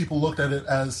lot of people looked at it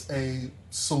as a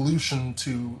solution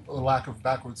to a lack of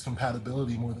backwards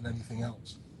compatibility more than anything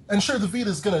else. And sure, the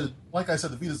Vita's going to, like I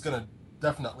said, the Vita's going to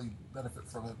definitely benefit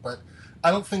from it, but I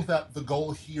don't think that the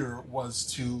goal here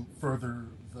was to further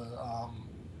the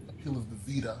appeal of the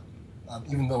Vita,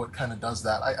 even though it kind of does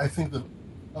that. I think the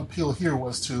appeal here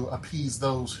was to appease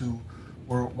those who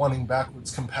were wanting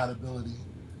backwards compatibility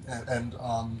and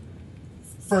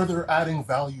further adding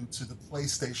value to the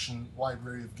PlayStation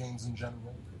library of games in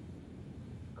general.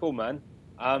 Cool, man.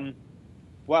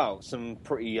 Wow, some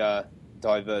pretty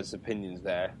diverse opinions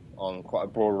there on quite a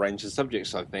broad range of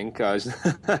subjects, I think.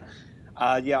 Yeah,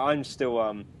 I'm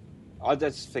still... I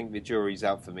just think the jury's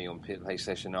out for me on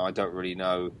PlayStation now. I don't really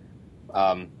know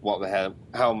what the hell...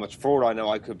 How much... For all I know,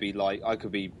 I could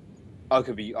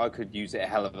use it a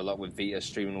hell of a lot with Vita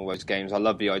streaming all those games. I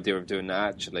love the idea of doing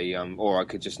that actually, or I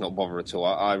could just not bother at all.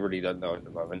 I really don't know at the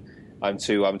moment. I'm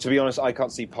too. To be honest, I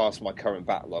can't see past my current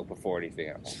backlog before anything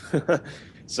else,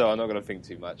 so I'm not going to think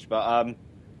too much. But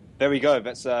there we go.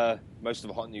 That's most of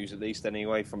the hot news, at least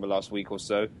anyway, from the last week or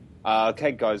so.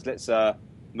 Okay, guys, let's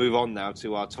move on now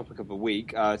to our topic of the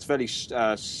week. It's a fairly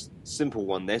simple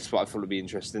one, this, but I thought it'd be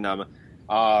interesting.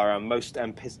 Our most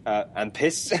so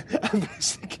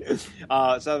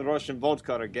the Russian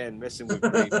vodka again, messing with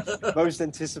me. Most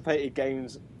anticipated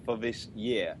games for this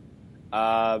year.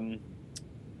 Wow.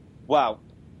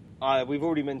 We've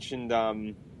already mentioned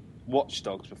Watch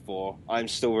Dogs before. I'm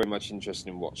still very much interested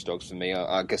in Watch Dogs for me.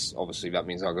 I guess, obviously, that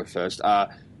means I'll go first.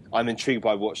 I'm intrigued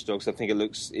by Watch Dogs. I think it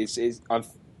looks...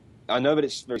 I know that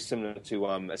it's very similar to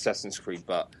Assassin's Creed,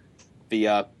 but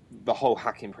the the whole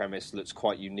hacking premise looks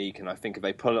quite unique, and I think if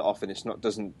they pull it off and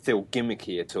doesn't feel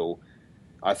gimmicky at all,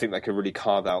 I think they could really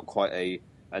carve out quite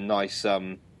a nice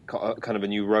kind of a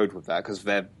new road with that, because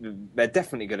they're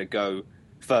definitely going to go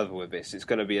further with this. It's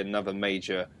going to be another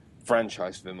major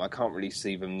franchise for them. I can't really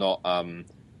see them not,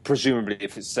 presumably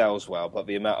if it sells well, but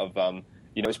the amount of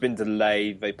it's been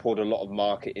delayed. They poured a lot of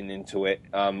marketing into it.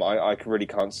 I really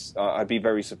can't. I'd be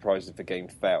very surprised if the game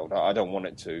failed. I don't want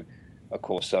it to, of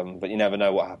course. But you never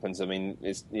know what happens. I mean,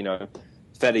 it's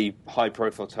fairly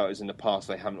high-profile titles in the past.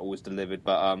 They haven't always delivered.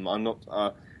 But I'm not.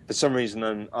 For some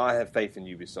reason, I have faith in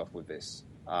Ubisoft with this.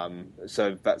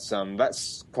 So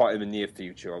that's quite in the near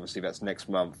future. Obviously, that's next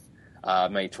month,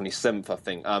 May 27th, I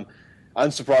think.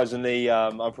 Unsurprisingly,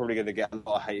 I'm probably going to get a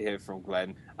lot of hate here from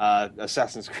Glenn.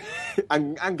 Assassin's Creed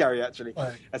and Gary, actually,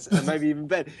 and maybe even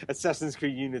Ben. Assassin's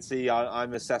Creed Unity.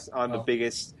 I'm the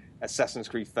biggest Assassin's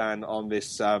Creed fan on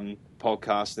this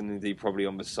podcast, and indeed probably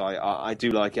on the site. I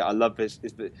do like it. I love this.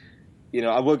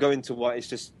 I will go into what it's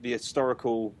just the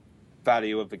historical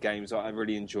value of the games. I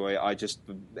really enjoy it.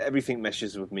 Everything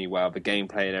meshes with me well, the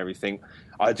gameplay and everything.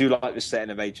 I do like the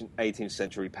setting of 18th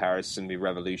century Paris and the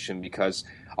revolution, because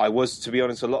to be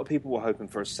honest, a lot of people were hoping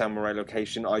for a samurai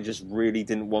location. I just really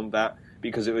didn't want that,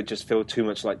 because it would just feel too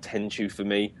much like Tenchu for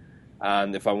me.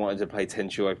 And if I wanted to play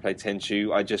Tenchu, I'd play Tenchu.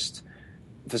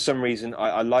 For some reason,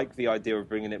 I like the idea of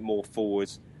bringing it more forward.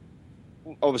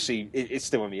 Obviously, it's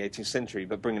still in the 18th century,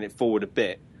 but bringing it forward a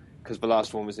bit, because the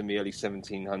last one was in the early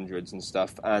 1700s and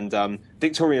stuff. And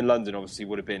Victorian London obviously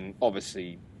would have been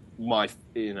my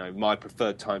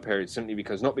preferred time period, simply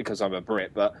not because I'm a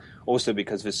Brit, but also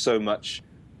because there's so much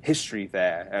history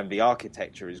there, and the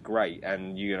architecture is great.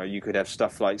 And you could have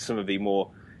stuff like some of the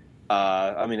more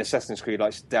Assassin's Creed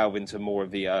likes to delve into more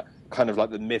of the kind of like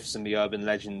the myths and the urban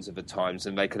legends of the times,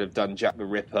 and they could have done Jack the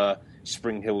Ripper,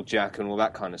 Spring Hill Jack, and all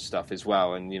that kind of stuff as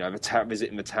well. And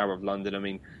visiting the Tower of London. I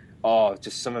mean,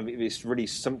 just some of these really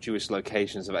sumptuous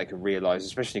locations that I could realise,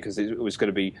 especially because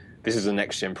this is a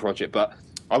next-gen project. But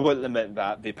I won't lament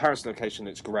that. The Paris location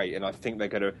looks great, and I think they're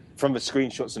going to, from the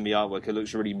screenshots and the artwork, it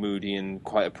looks really moody and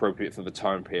quite appropriate for the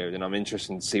time period, and I'm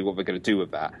interested to see what they're going to do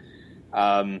with that.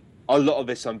 A lot of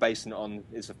this I'm basing it on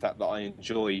is the fact that I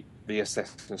enjoy the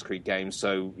Assassin's Creed games,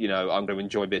 so, I'm going to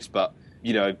enjoy this, but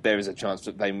there is a chance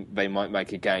that they might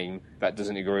make a game that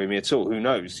doesn't agree with me at all. Who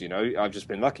knows? I've just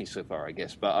been lucky so far, I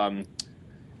guess. But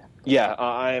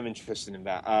I am interested in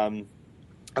that.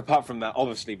 Apart from that,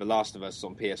 obviously, The Last of Us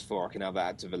on PS4, I can have that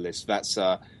add to the list. That's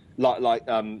like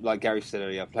Gary said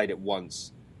earlier, I played it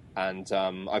once, and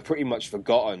I've pretty much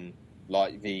forgotten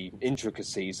the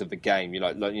intricacies of the game.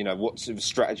 What sort of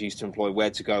strategies to employ, where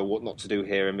to go, what not to do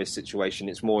here in this situation.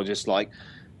 It's more just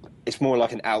it's more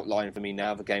like an outline for me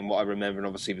now of the game, what I remember, and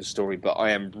obviously the story. But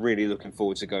I am really looking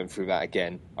forward to going through that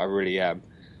again. I really am.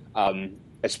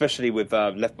 Especially with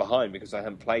Left Behind, because I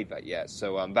haven't played that yet.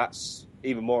 So that's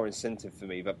even more incentive for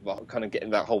me. But kind of getting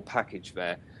that whole package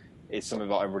there is something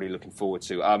that I'm really looking forward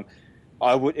to.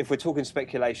 If we're talking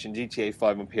speculation, GTA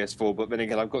 5 on PS4. But then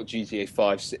again, I've got GTA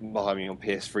 5 sitting behind me on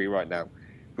PS3 right now,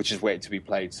 which is waiting to be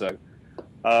played. So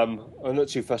I'm not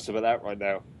too fussed about that right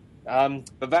now.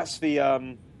 But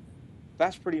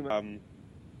that's pretty much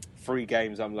 3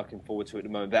 games I'm looking forward to at the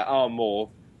moment. There are more.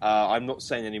 I'm not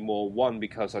saying any more. 1,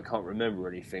 because I can't remember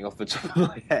anything off the top of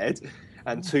my head,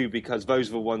 and 2, because those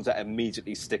are the ones that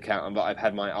immediately stick out and that I've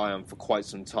had my eye on for quite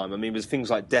some time. I mean, there's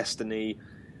things like Destiny.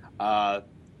 I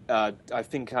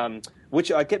think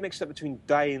which I get mixed up between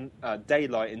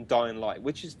Daylight and Dying Light.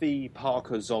 Which is the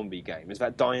Parker zombie game? Is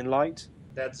that Dying Light?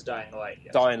 That's Dying Light.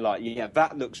 Yes. Dying Light, yeah,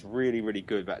 that looks really, really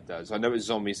good. That does. I know it's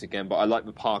zombies again, but I like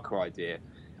the Parker idea.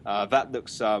 That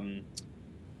looks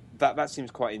that seems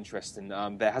quite interesting.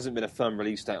 There hasn't been a firm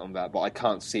release date on that, but I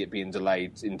can't see it being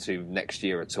delayed into next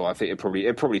year at all. I think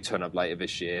it probably turn up later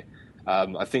this year.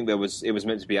 I think it was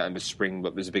meant to be out in the spring,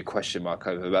 but there's a big question mark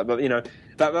over that. But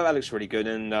that looks really good,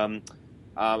 and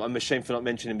I'm ashamed for not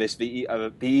mentioning this. The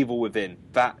Evil Within,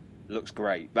 that looks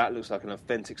great. That looks like an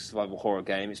authentic survival horror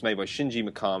game. It's made by Shinji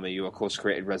Mikami, who of course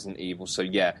created Resident Evil. So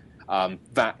yeah,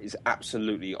 that is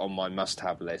absolutely on my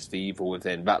must-have list. The Evil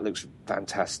Within, that looks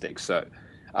fantastic. So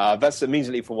that's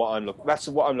immediately for what I'm looking. That's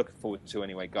what I'm looking forward to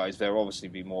anyway, guys. There'll obviously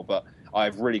be more, but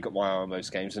I've really got my eye on those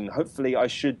games, and hopefully I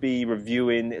should be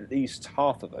reviewing at least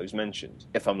half of those mentioned,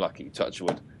 if I'm lucky. Touch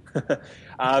wood.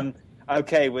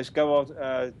 Okay, let's go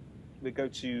on.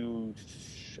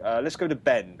 Let's go to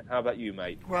Ben. How about you,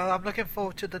 mate? Well, I'm looking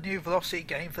forward to the new Velocity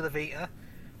game for the Vita.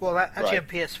 Well, actually on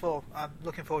PS4. I'm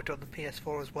looking forward to it on the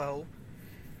PS4 as well.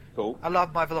 Cool. I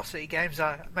love my Velocity games,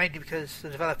 mainly because the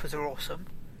developers are awesome.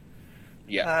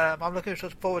 Yeah. I'm looking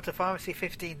forward to Final Fantasy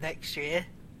 15 next year.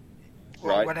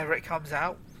 right? whenever it comes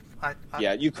out.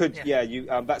 Yeah, you could.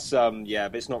 yeah. That's yeah,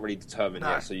 but it's not really determined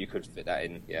No. yet, so you could fit that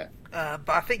in. Yeah, But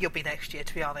I think it'll be next year,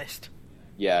 to be honest.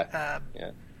 yeah,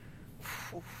 yeah.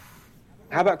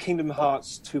 How about Kingdom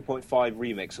Hearts 2.5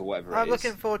 remix or whatever I'm it is?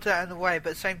 looking forward to that in a way, but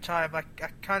at the same time, I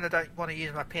kind of don't want to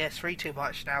use my PS3 too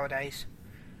much nowadays.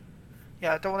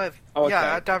 Yeah, I don't want to. Oh, okay.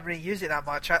 Yeah, I don't really use it that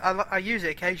much. I use it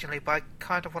occasionally, but I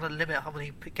kind of want to limit how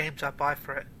many games I buy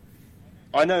for it.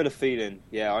 I know the feeling.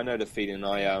 Yeah, I know the feeling.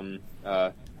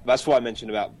 That's why I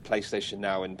mentioned about PlayStation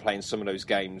Now and playing some of those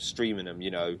games, streaming them,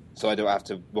 so I don't have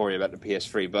to worry about the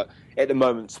PS3. But at the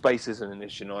moment, space isn't an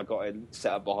issue, and I got it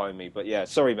set up behind me. But yeah,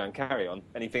 sorry, man, carry on.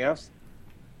 Anything else?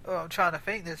 Oh, I'm trying to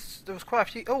think. There was quite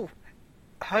a few. Oh,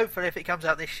 hopefully, if it comes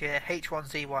out this year,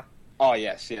 H1Z1. Oh,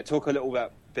 yes, yeah. Talk a little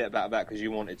bit about that because you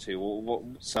wanted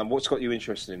to. Sam, what's got you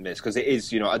interested in this? Because it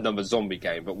is, another zombie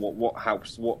game. But what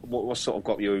helps? What sort of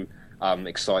got you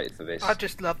excited for this? I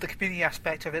just love the community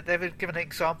aspect of it. They've given an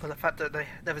example of the fact that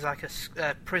there was like a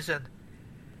prison.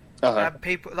 And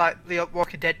people, like the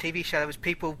Walking Dead TV show, there was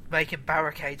people making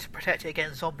barricades to protect it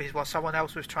against zombies while someone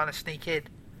else was trying to sneak in.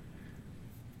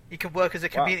 You can work as a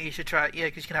community. You should try it,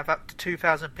 because you can have up to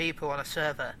 2,000 people on a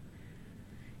server.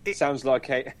 Sounds like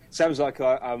a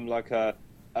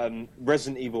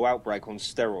Resident Evil Outbreak on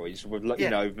steroids with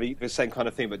the same kind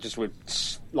of thing, but just with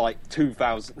like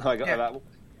 2,000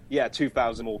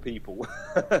 2,000 more people.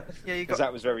 Because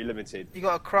that was very limited. You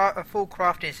got a full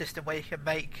crafting system where you can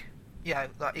make,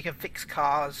 like you can fix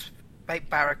cars,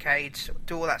 make barricades,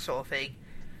 do all that sort of thing.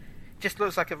 Just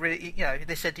looks like a really,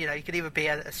 they said, you could either be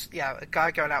a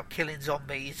guy going out killing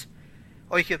zombies,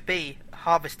 or you could be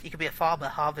You could be a farmer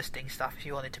harvesting stuff if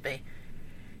you wanted to be.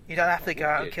 You don't have to go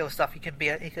out and kill stuff. You can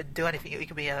do anything. You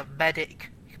can be a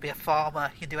medic. You can be a farmer.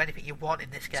 You can do anything you want in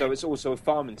this game. So it's also a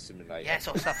farming simulator. Yeah, it's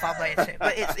also a farming simulator,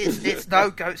 but it's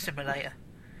no goat simulator.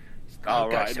 No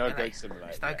goat simulator.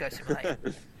 It's no goat simulator.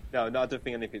 No, I don't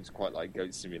think anything's quite like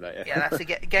Goat Simulator. Yeah, that's the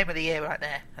game of the year right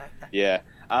there. Yeah.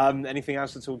 Anything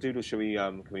else at all, dude, or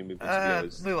can we move on to the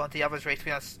others? Move on to the others, really, to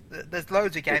be honest. There's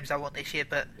loads of games I want this year,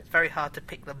 but it's very hard to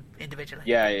pick them individually.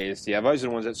 Yeah, it is. Yeah, those are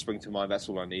the ones that spring to mind. That's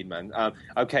all I need, man.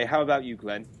 Okay, how about you,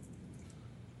 Glenn?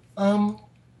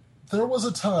 There was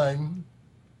a time,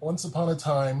 once upon a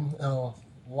time,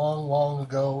 long, long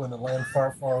ago in a land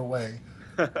far, far away,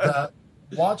 that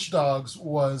Watch Dogs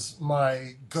was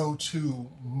my go-to,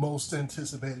 most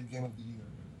anticipated game of the year.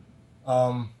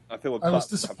 I was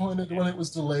disappointed when it was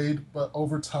delayed, but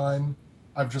over time,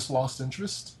 I've just lost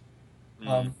interest.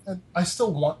 And I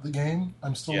still want the game.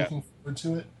 I'm still looking forward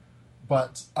to it,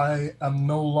 but I am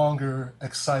no longer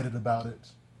excited about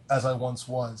it as I once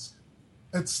was.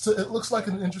 It looks like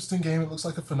an interesting game. It looks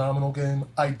like a phenomenal game.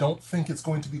 I don't think it's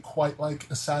going to be quite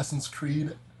like Assassin's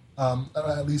Creed.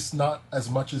 At least not as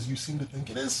much as you seem to think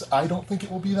it is. I don't think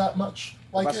it will be that much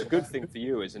like That's a good thing for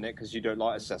you, isn't it? Because you don't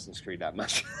like Assassin's Creed that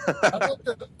much.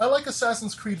 I like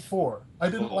Assassin's Creed 4. I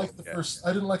didn't like the first.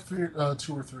 I didn't like 2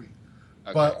 or 3. Okay.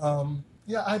 But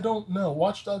I don't know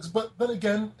Watch Dogs. But then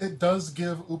again, it does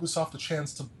give Ubisoft a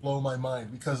chance to blow my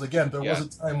mind because again, there was a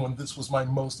time when this was my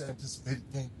most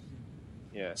anticipated game.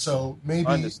 Yeah. So maybe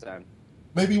I understand.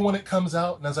 Maybe when it comes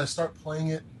out and as I start playing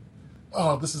it.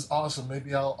 Oh, this is awesome.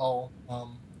 Maybe I'll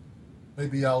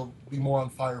be more on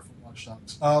fire for Watch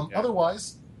Dogs.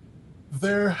 Otherwise,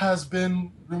 there has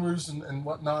been rumors and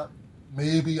whatnot.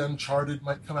 Maybe Uncharted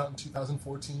might come out in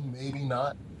 2014. Maybe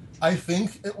not. I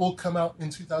think it will come out in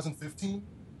 2015.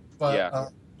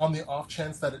 But on the off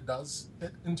chance that it does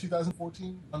hit in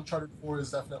 2014, Uncharted 4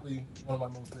 is definitely one of my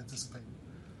most anticipated.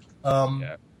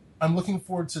 I'm looking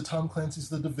forward to Tom Clancy's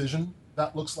The Division.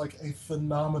 That looks like a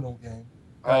phenomenal game.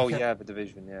 The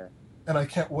Division, yeah. And I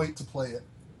can't wait to play it.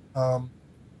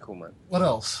 Cool, man. What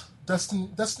else?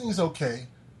 Destiny's okay.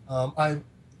 I'm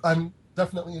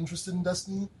definitely interested in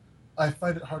Destiny. I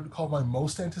find it hard to call my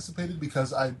most anticipated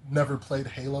because I never played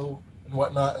Halo and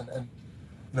whatnot, and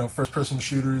first-person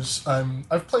shooters.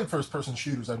 I've played first-person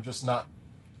shooters. I'm just not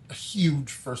a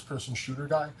huge first-person shooter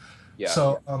guy. Yeah.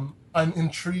 So I'm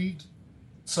intrigued.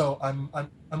 So I'm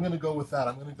going to go with that.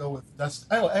 I'm going to go with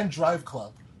and Drive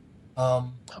Club.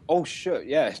 Drive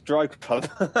Club.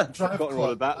 I've forgotten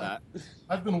all about that.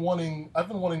 I've been wanting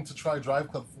to try Drive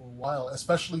Club for a while,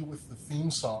 especially with the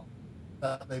theme song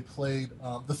that they played.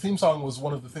 The theme song was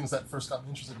one of the things that first got me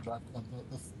interested in Drive Club.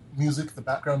 The music, the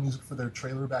background music for their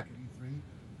trailer back at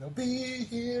E3. Be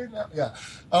here now. Yeah.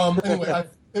 Anyway,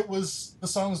 it's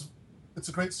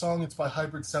a great song. It's by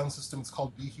Hybrid Sound System. It's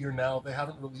called Be Here Now. They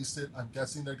haven't released it. I'm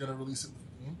guessing they're going to release it with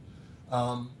the game.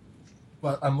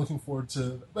 But I'm looking forward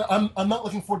to. I'm not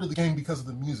looking forward to the game because of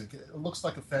the music. It looks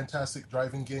like a fantastic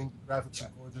driving game. The graphics are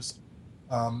gorgeous.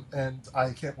 and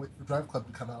I can't wait for Drive Club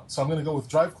to come out. So I'm going to go with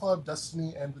Drive Club,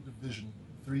 Destiny, and The Division,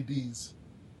 3Ds,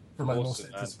 for my most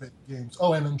anticipated games.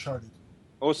 Oh, and Uncharted.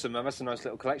 Awesome, man. That's a nice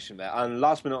little collection there. And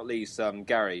last but not least,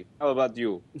 Gary, how about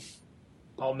you?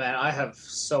 Oh man, I have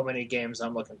so many games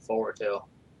I'm looking forward to.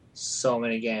 So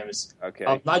many games.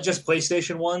 Okay. Not just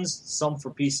PlayStation ones, some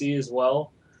for PC as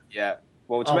well. Yeah.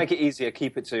 Well, to make it easier,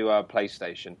 keep it to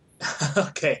PlayStation.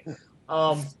 Okay.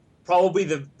 Probably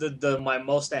the my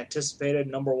most anticipated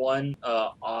number one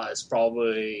is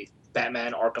probably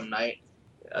Batman Arkham Knight.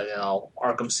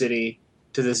 Arkham City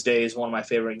to this day is one of my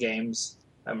favorite games.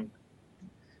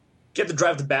 Get to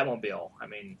drive the Batmobile. I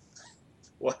mean,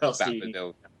 what else do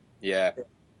you? Yeah.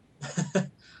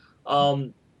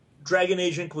 Dragon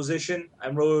Age Inquisition.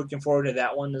 I'm really looking forward to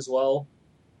that one as well.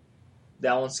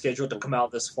 That one's scheduled to come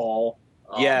out this fall.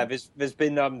 Yeah, there's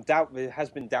been there has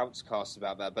been doubts cast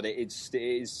about that, but it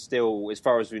is still, as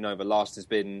far as we know, the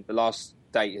last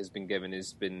date has been given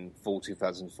has been fall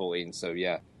 2014. So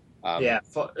yeah.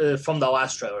 From the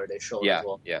last trailer they showed as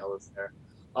well. Yeah.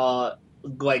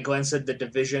 Like Glenn said, The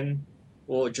Division,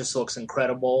 it just looks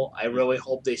incredible. I really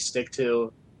hope they stick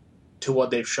to what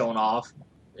they've shown off.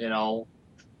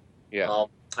 Yeah.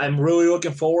 I'm really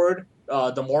looking forward.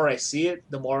 The more I see it,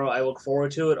 the more I look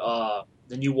forward to it.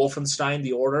 The new Wolfenstein: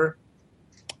 The Order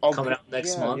coming out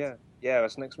next month. Yeah,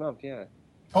 that's next month. Yeah.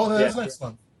 Oh, that is next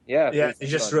month. Yeah. They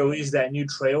just released that new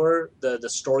trailer. The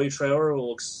story trailer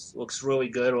looks really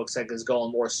good. It looks like it's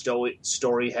going more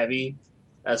story heavy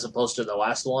as opposed to the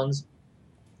last ones.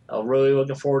 Really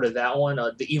looking forward to that one.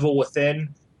 The Evil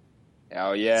Within.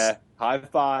 Oh yeah, high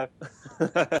five.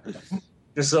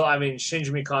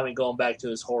 Shinji Mikami going back to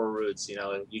his horror roots.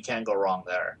 You can't go wrong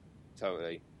there.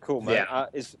 Totally cool, man. Yeah.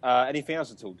 Is anything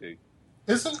else at all, dude?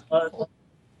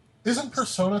 Isn't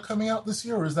Persona coming out this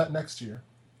year, or is that next year?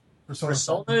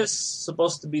 Persona is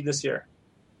supposed to be this year.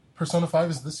 Persona 5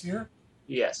 is this year?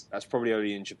 Yes. That's probably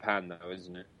only in Japan, though,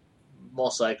 isn't it?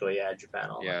 Most likely, yeah, Japan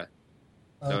only. Yeah.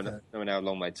 Okay. No, how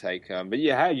long may take. But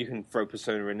yeah, you can throw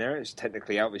Persona in there. It's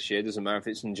technically out this year. Doesn't matter if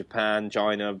it's in Japan,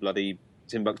 China, bloody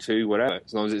Timbuktu, whatever.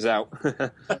 As long as it's out.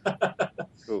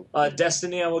 Cool.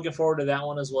 Destiny, I'm looking forward to that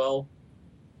one as well.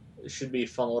 It should be a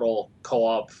fun little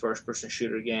co-op first-person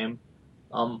shooter game.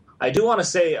 I do want to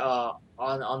say,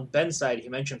 on Ben's side, he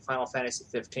mentioned Final Fantasy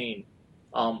 15.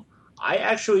 I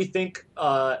actually think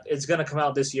it's going to come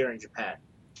out this year in Japan.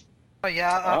 Oh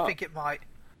yeah, I think it might.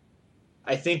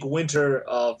 I think winter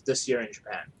of this year in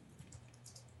Japan.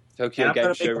 Tokyo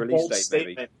Game Show release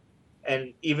date, maybe.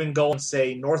 And even go and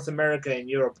say North America and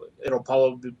Europe, it'll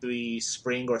probably be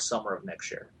spring or summer of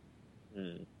next year.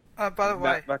 By the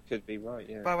way, that could be right.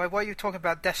 Yeah. By the way, while you're talking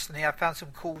about Destiny, I found some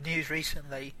cool news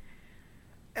recently.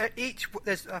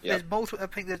 There's multiple. I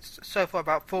think there's so far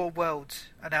about 4 worlds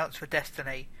announced for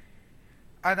Destiny.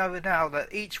 I know now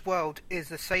that each world is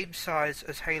the same size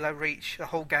as Halo Reach, the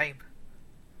whole game.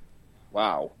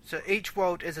 Wow. So each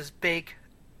world is as big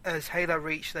as Halo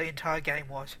Reach, the entire game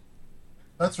was.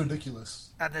 That's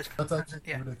ridiculous. And there's That's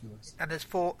absolutely ridiculous. And there's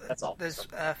 4. That's awesome. There's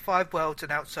 5 worlds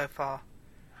announced so far.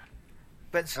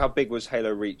 But how big was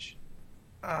Halo Reach?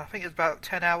 I think it was about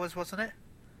 10 hours, wasn't it?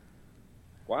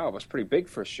 Wow, that's pretty big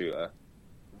for a shooter.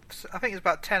 So I think it's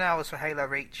about 10 hours for Halo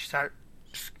Reach, so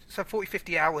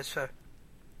 40-50 hours for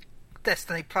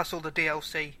Destiny plus all the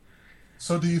DLC.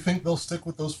 So do you think they'll stick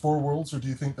with those 4 worlds, or do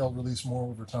you think they'll release more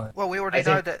over time? Well, we already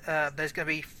know that there's going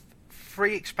to be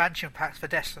 3 expansion packs for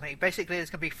Destiny. Basically, there's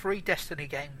going to be 3 Destiny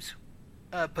games,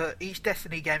 but each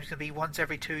Destiny game is going to be once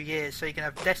every 2 years. So you can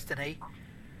have Destiny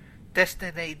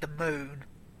the Moon.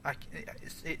 I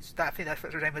think that's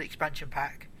what the name of the expansion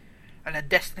pack, and then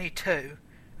Destiny 2,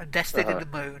 and Destiny the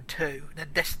Moon 2, and then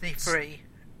Destiny 3,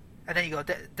 and then you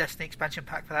got Destiny expansion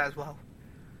pack for that as well.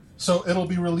 So it'll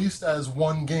be released as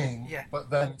one game, yeah. But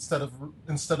then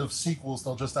instead of sequels,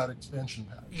 they'll just add expansion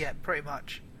packs. Yeah, pretty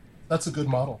much. That's a good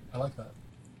model. I like that.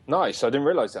 Nice. I didn't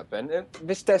realise that, Ben.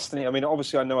 This Destiny, I mean,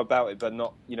 obviously I know about it, but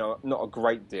not a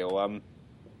great deal.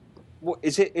 What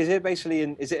is it? Is it basically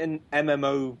is it an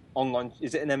MMO online?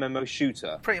 Is it an MMO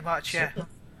shooter? Pretty much, yeah.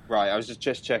 Right. I was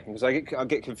just checking because I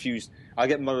get confused. I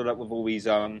get muddled up with all these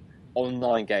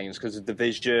online games because of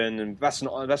Division, and that's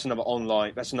another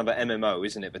online. That's another MMO,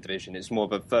 isn't it? The Division. It's more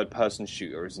of a third-person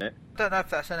shooter, isn't it? I don't know if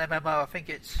that's an MMO. I think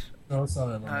it's. No, it's not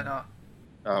an MMO. No.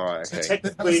 All right. Okay.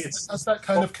 Technically, it has that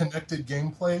kind of connected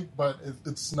gameplay, but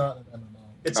it's not an MMO.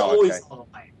 It's always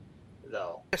online,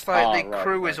 though. Just like the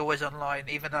crew is always online,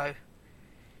 even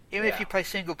if you play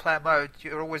single player mode,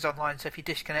 you're always online. So if you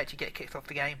disconnect, you get kicked off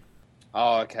the game.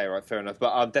 Oh, okay, right, fair enough.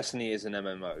 But Destiny is an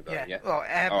MMO, though, yeah. Well,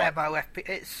 MMO,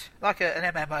 it's like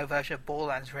an MMO version of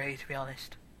Borderlands, really, to be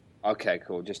honest. Okay,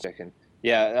 cool. Just checking.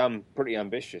 Yeah, pretty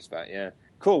ambitious, that, yeah.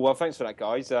 Cool, well, thanks for that,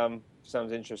 guys.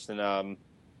 Sounds interesting. I'm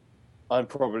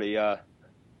probably, I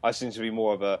seem to be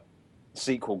more of a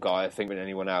sequel guy, I think, than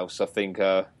anyone else. I think,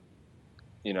 a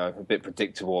bit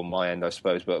predictable on my end, I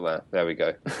suppose, but there we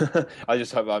go. I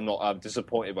just hope I'm not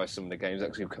disappointed by some of the games that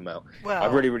actually come out. Well, I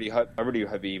really hope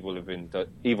Evil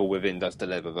Within does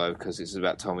deliver, though, because it's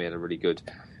about time we had a really good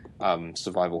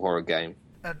survival horror game.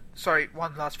 And sorry,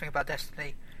 one last thing about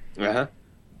Destiny. Uh-huh.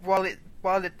 While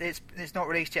it's not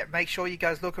released yet, make sure you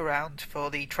guys look around for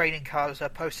the trading cards that are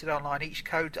posted online. Each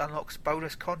code unlocks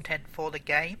bonus content for the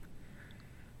game.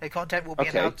 The content will be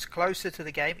announced closer to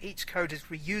the game. Each code is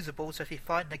reusable, so if you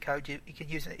find the code, you can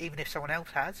use it even if someone else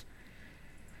has.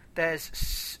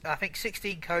 There's, I think,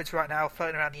 16 codes right now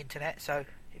floating around the internet, so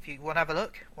if you want to have a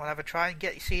look, want to have a try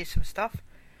and see some stuff,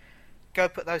 go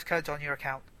put those codes on your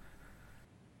account.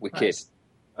 Wicked. Nice.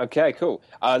 Okay, cool.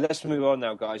 Let's move on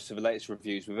now, guys, to the latest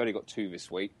reviews. We've only got 2 this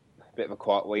week. A bit of a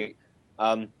quiet week.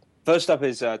 First up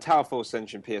is Towerfall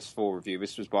Ascension PS4 review.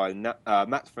 This was by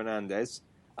Matt Fernandez.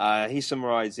 He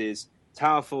summarises,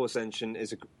 Towerfall Ascension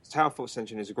is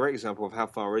a great example of how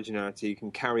far originality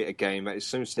can carry a game that is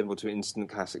so simple to instant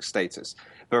classic status.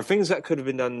 There are things that could have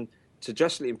been done to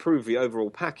justly improve the overall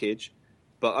package,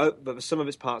 but some of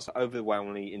its parts are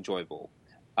overwhelmingly enjoyable.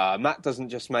 Matt doesn't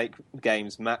just make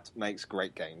games, Matt makes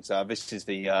great games. This is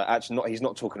the he's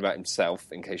not talking about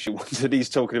himself, in case you wanted. He's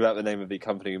talking about the name of the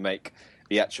company who make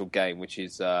the actual game, which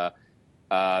is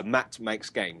Matt Makes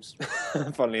Games.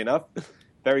 Funnily enough.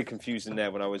 Very confusing there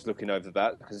when I was looking over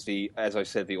that, because as I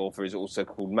said, the author is also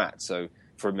called Matt. So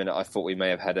for a minute, I thought we may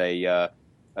have had an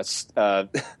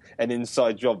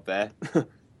inside job there.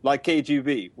 Like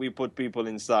KGB, we put people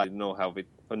inside and know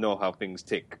how things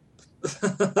tick.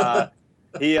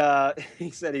 He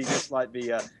said he disliked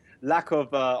the lack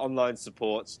of online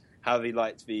supports, how he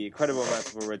liked the incredible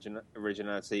amount of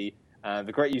originality, and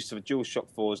the great use of a DualShock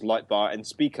 4's light bar and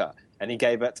speaker, and he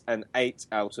gave it an 8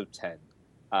 out of 10.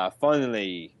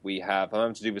 Finally, I'm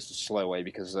having to do this the slow way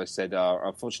because, as I said,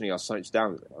 unfortunately our site's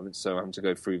down at the moment, so I'm having to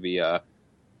go through the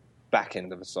back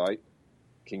end of the site.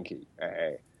 Kinky.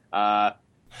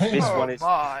 This one is...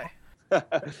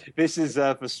 This is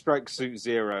for Strike Suit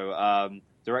Zero,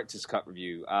 Director's Cut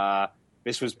review.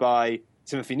 This was by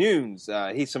Timothy Nunes.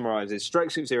 He summarises,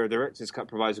 Strike Suit Zero Director's Cut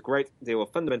provides a great deal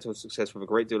of fundamental success with a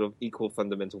great deal of equal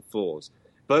fundamental flaws.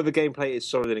 Though the gameplay is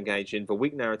solid and engaging, the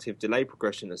weak narrative, delayed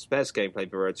progression, and sparse gameplay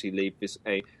variety leave this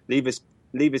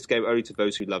game only to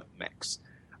those who love mechs.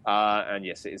 And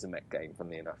yes, it is a mech game,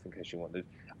 funnily enough, in case you wondered.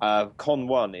 Con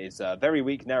 1 is very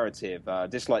weak narrative.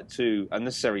 Dislike 2,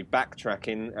 unnecessary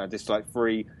backtracking. Dislike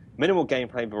 3, minimal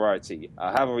gameplay variety.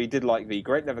 However, he did like the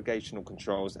great navigational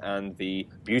controls and the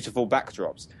beautiful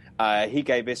backdrops. He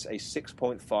gave this a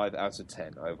 6.5 out of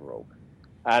 10 overall.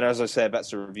 And as I said, that's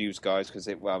the reviews, guys, because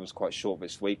it was quite short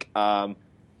this week. Now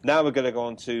we're going to go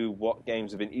on to what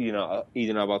games have been eating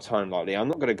up our time lately. I'm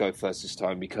not going to go first this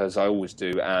time because I always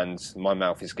do, and my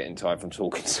mouth is getting tired from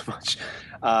talking so much.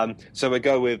 So we'll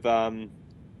go with...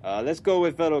 let's go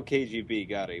with fellow KGB,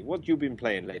 Gary. What have you been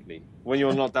playing lately when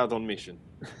you're not out on mission?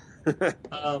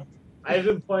 I've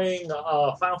been playing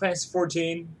Final Fantasy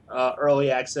XIV early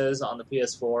access on the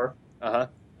PS4.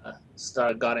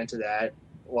 Got into that.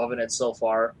 Loving it so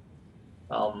far.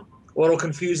 A little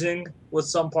confusing with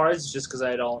some parts just because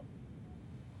I don't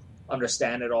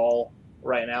understand it all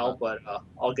right now, but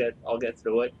I'll get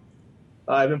through it.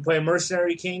 I've been playing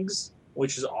Mercenary Kings,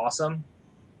 which is awesome.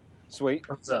 Sweet.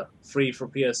 It's free for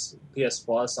PS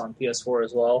Plus on PS4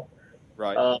 as well.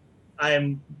 Right. I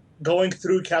am going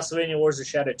through Castlevania Wars of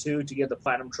Shadow 2 to get the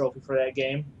Platinum Trophy for that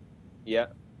game. Yeah.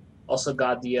 Also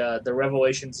got the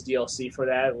Revelations DLC for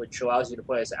that, which allows you to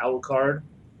play as Alucard,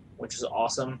 which is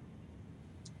awesome.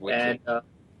 Wicked. And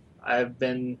I've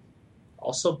been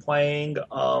also playing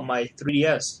my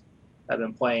 3DS. I've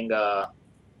been playing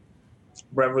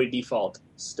Bravely Default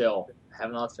still.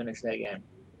 Have not finished that game.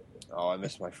 Oh, I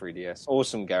miss my 3DS.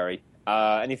 Awesome, Gary.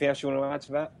 Anything else you want to add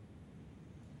to that?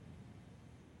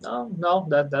 No,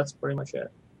 that's pretty much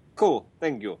it. Cool,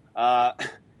 thank you.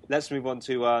 Let's move on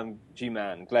to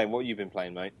G-Man. Glenn, what have you been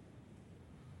playing, mate?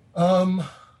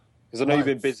 Because I know you've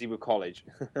been busy with college.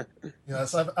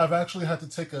 Yes, I've actually had to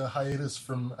take a hiatus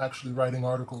from actually writing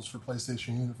articles for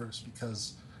PlayStation Universe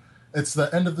because it's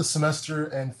the end of the semester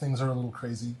and things are a little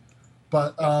crazy.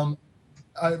 But I'm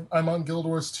on Guild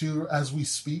Wars 2 as we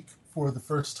speak for the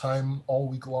first time all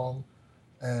week long.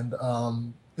 And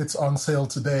it's on sale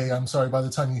today. I'm sorry, by the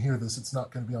time you hear this, it's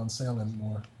not going to be on sale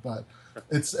anymore. But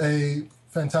it's a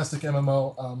fantastic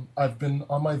MMO. I've been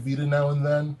on my Vita now and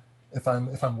then. If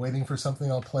I'm waiting for something,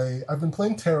 I'll play. I've been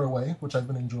playing Tearaway, which I've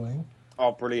been enjoying.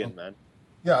 Oh, brilliant, man!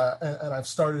 Yeah, and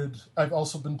I've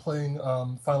also been playing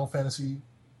Final Fantasy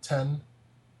X,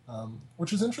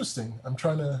 which is interesting. I'm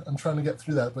trying to get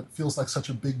through that, but it feels like such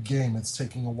a big game. It's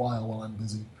taking a while I'm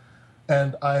busy.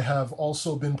 And I have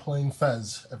also been playing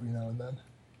Fez every now and then.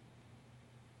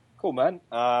 Cool, man.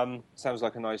 Sounds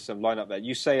like a nice lineup there.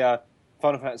 You say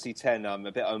Final Fantasy X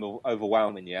a bit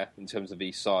overwhelming, yeah, in terms of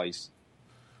the size.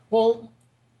 Well,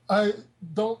 I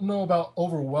don't know about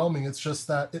overwhelming. It's just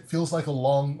that it feels like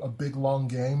a big long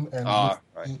game, and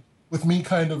with me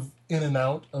kind of in and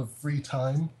out of free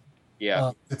time,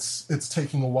 yeah, it's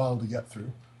taking a while to get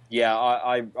through. Yeah,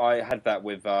 I had that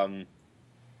with the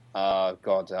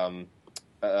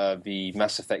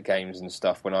Mass Effect games and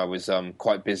stuff when I was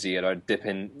quite busy, and I'd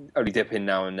only dip in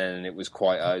now and then, and it was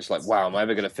quite. It's like, wow, am I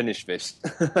ever going to finish this?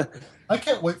 I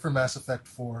can't wait for Mass Effect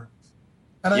 4.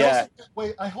 And I also can't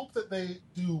wait. I hope that they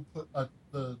do put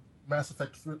the Mass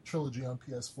Effect trilogy on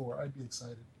PS4. I'd be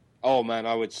excited. Oh man,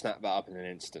 I would snap that up in an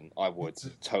instant. I would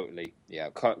totally. Yeah,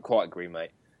 quite agree, mate.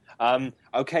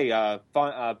 Okay.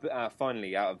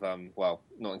 Finally, out of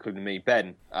not including me,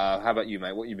 Ben. How about you,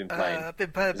 mate? What have you been playing? I've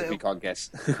been playing a bit. We can't guess.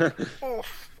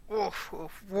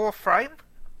 Warframe.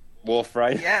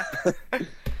 Warframe.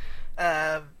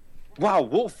 Yeah. Wow,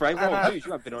 Warframe! Wow, dude,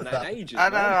 you haven't been on that in ages. I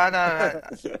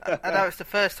know. It's the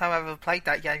first time I've ever played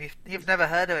that game. You've never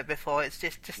heard of it before. It's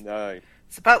just no.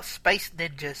 It's about space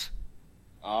ninjas.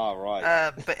 Ah,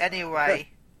 right. But anyway,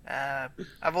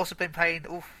 I've also been playing.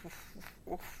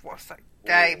 What's that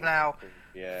game now?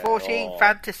 Yeah. 14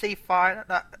 Fantasy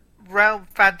Fighter, Realm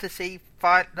Fantasy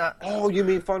Fighter. Oh, you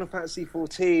mean Final Fantasy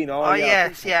 14? Oh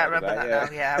yes, I remember that now.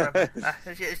 Yeah, I remember.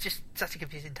 It's just such a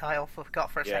confusing title.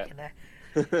 Forgot for a second there.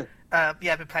 I've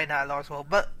been playing that a lot as well,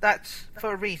 but that's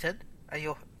for a reason. And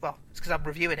it's because I'm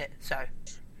reviewing it. So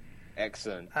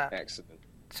excellent.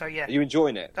 So yeah, are you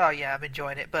enjoying it? Oh yeah, I'm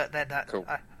enjoying it. But then cool.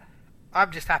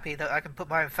 I'm just happy that I can put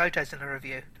my own photos in the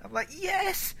review. I'm like,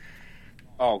 yes.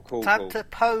 Oh, cool. Time to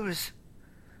pose.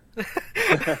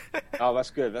 Oh, that's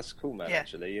good. That's cool, man. Yeah.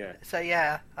 Actually, yeah. So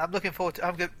yeah, I'm looking forward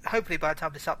to. Hopefully, by the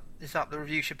time this up, the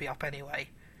review should be up anyway.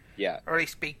 Yeah. Or at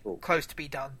least be close to be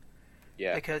done.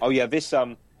 Yeah. Because... this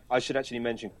I should actually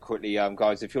mention quickly,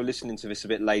 guys. If you're listening to this a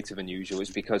bit later than usual,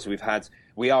 it's because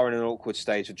we are in an awkward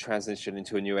stage of transition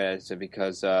into a new editor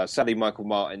because sadly Michael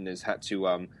Martin has had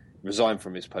to resign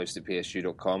from his post at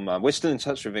PSU.com. We're still in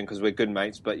touch with him because we're good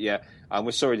mates, but yeah,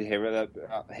 we're sorry to hear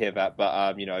that.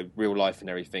 But real life and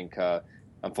everything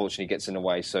unfortunately gets in the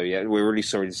way. So yeah, we're really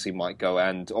sorry to see Mike go,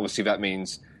 and obviously that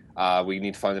means we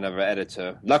need to find another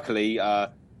editor. Luckily,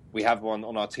 we have one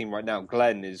on our team right now.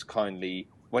 Glenn is kindly,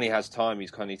 when he has time,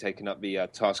 he's kindly taken up the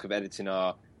task of editing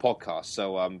our podcast.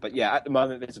 So, but yeah, at the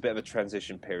moment there's a bit of a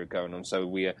transition period going on.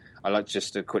 So I'd like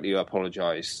just to quickly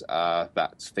apologise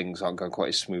that things aren't going quite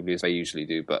as smoothly as they usually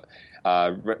do. But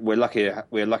we're lucky that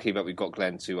we've got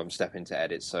Glenn to step in to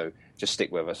edit. So just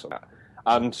stick with us on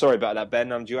that. Sorry about that, Ben.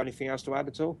 Do you have anything else to add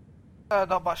at all?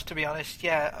 Not much, to be honest.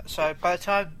 Yeah. So by the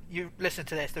time you listen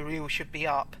to this, the reel should be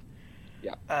up.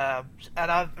 Yeah.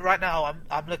 And right now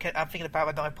I'm thinking about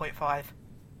a 9.5.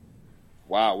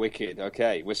 Wow, wicked.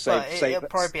 Okay, we're safe. It'll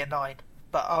probably be a 9,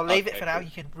 but I'll leave it for now.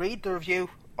 You can read the review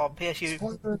on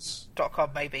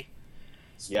PSU.com, maybe.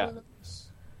 Yeah.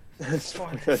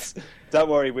 Spoilers. Don't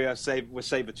worry, we'll save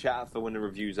the chat for when the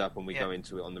review's up and we go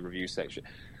into it on the review section.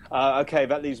 Okay,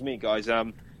 that leaves me, guys.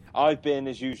 I've been,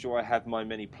 as usual, I have my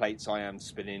many plates I am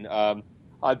spinning.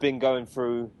 I've been going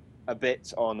through a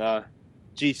bit on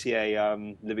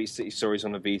GTA Liberty City Stories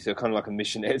on the Vita, kind of like a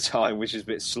mission at a time, which is a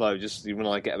bit slow, just when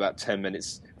I get about 10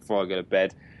 minutes before I go to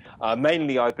bed.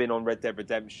 Mainly I've been on Red Dead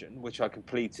Redemption, which I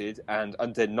completed, and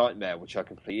Undead Nightmare, which I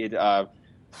completed. I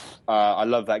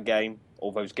love that game,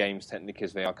 all those games technically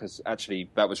as they are, because actually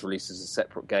that was released as a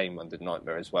separate game, Undead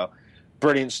Nightmare as well.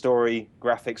 Brilliant story,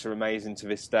 graphics are amazing to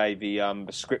this day, the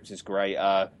script is great,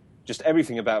 just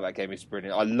everything about that game is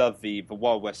brilliant. I love the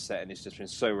Wild West setting. It's just been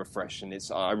so refreshing.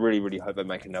 I really, really hope they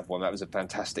make another one. That was a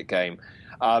fantastic game.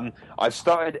 I've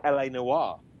started LA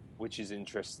Noire, which is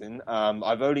interesting.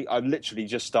 I've literally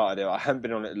just started it. I haven't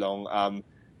been on it long.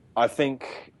 I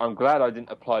think I'm glad I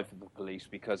didn't apply for the police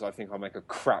because I think I'll make a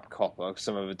crap copper.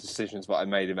 Some of the decisions that I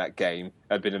made in that game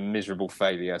have been a miserable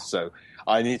failure. So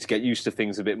I need to get used to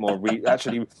things a bit more.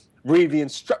 Read the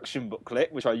instruction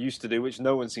booklet, which I used to do, which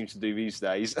no one seems to do these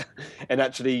days, and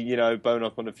actually, bone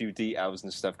up on a few details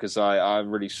and stuff because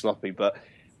I'm really sloppy. But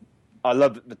I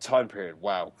love the time period.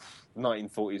 Wow,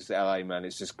 1940s LA, man,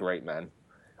 it's just great, man.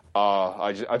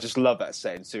 I just love that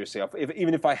setting. Seriously,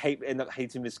 even if I end up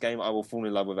hating this game, I will fall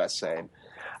in love with that setting.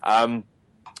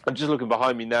 I'm just looking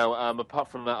behind me now. Apart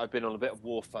from that, I've been on a bit of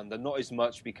War Thunder, not as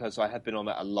much because I have been on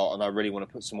that a lot, and I really want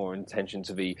to put some more intention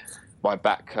to my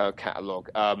back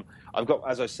catalogue. I've got,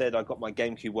 as I said, I've got my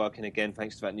GameCube working again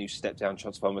thanks to that new step-down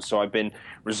Transformer. So I've been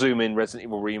resuming Resident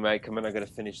Evil Remake, and then I'm going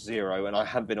to finish Zero, and I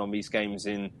haven't been on these games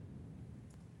in,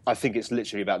 I think it's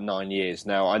literally about 9 years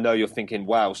now. I know you're thinking,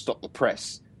 wow, stop the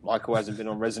press. Michael hasn't been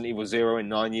on Resident Evil 0 in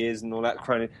 9 years and all that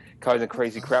kind of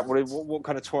crazy crap. What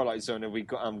kind of Twilight Zone have we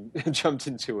got jumped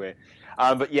into here?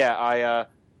 But yeah,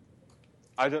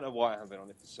 I don't know why I haven't been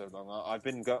on it for so long.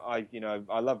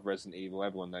 I love Resident Evil.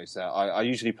 Everyone knows that. I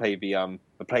usually play the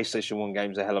PlayStation 1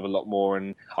 games a hell of a lot more,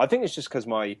 and I think it's just because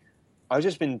I've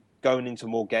just been going into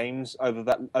more games over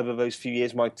those few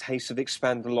years. My tastes have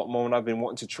expanded a lot more, and I've been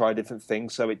wanting to try different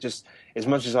things. So it just, as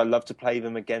much as I love to play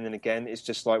them again and again, it's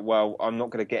just like, well, I'm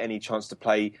not going to get any chance to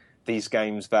play these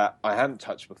games that I haven't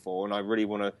touched before, and I really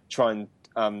want to try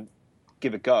and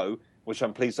give a go, which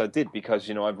I'm pleased I did because,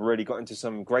 I've really got into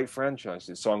some great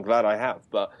franchises, so I'm glad I have.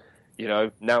 But,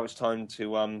 now it's time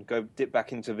to go dip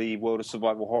back into the world of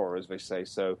survival horror, as they say,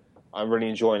 so I'm really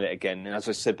enjoying it again. And as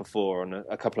I said before on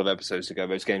a couple of episodes ago,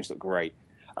 those games look great.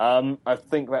 I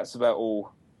think that's about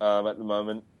all at the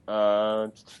moment.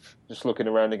 Just looking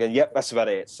around again. Yep, that's about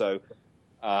it. So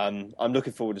I'm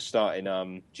looking forward to starting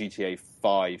GTA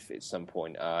 5 at some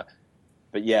point.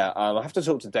 But yeah, I have to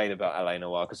talk to Dane about L.A.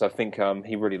 Noire because I think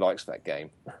he really likes that game.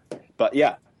 But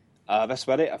yeah, that's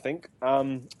about it, I think.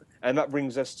 And that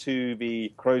brings us to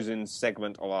the closing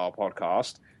segment of our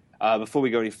podcast. Before we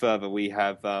go any further, we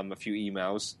have a few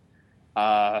emails.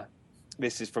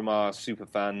 This is from our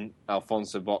superfan,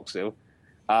 Alfonso Boxil.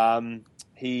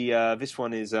 This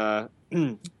one is,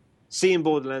 seeing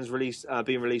Borderlands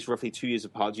being released roughly 2 years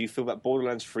apart, do you feel that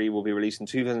Borderlands 3 will be released in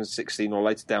 2016 or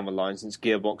later down the line, since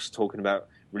Gearbox is talking about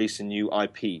releasing new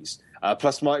IPs?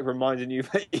 Plus, Mike reminding you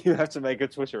that you have to make a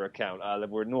Twitter account.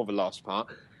 We'll ignore the last part.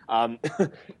 Not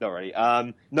really.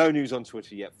 No news on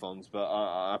Twitter yet, Fonz, but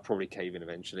I'll probably cave in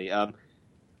eventually.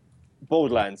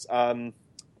 Borderlands.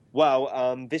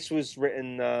 This was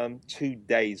written 2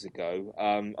 days ago.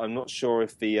 I'm not sure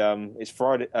if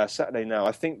it's Saturday now.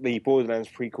 I think the Borderlands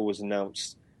prequel was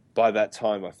announced by that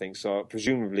time, I think. So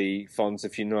presumably, Fonz,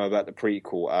 if you know about the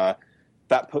prequel,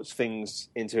 that puts things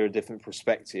into a different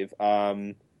perspective.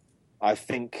 I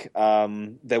think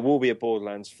there will be a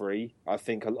Borderlands 3. I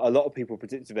think a lot of people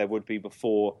predicted there would be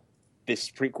before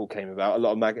this prequel came about. A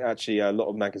lot of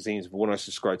magazines, the one I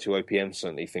subscribe to, OPM,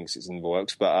 certainly thinks it's in the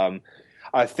works. But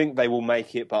I think they will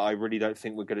make it, but I really don't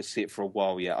think we're going to see it for a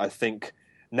while yet. I think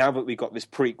now that we got this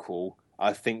prequel,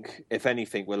 I think, if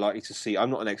anything, we're likely to see...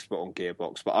 I'm not an expert on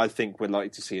Gearbox, but I think we're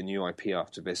likely to see a new IP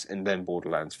after this and then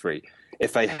Borderlands 3.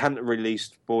 If they hadn't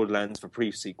released Borderlands for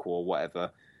pre-sequel or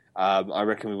whatever... I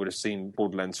reckon we would have seen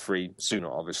Borderlands 3 sooner,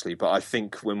 obviously, but I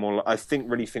think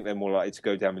really think they're more likely to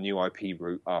go down the new IP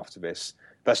route after this.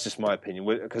 That's just my opinion,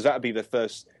 because that would be the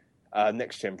first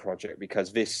next-gen project,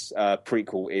 because this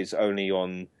prequel is only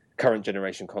on current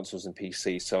generation consoles and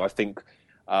PC. So I think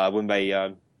when they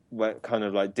kind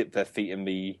of like dip their feet in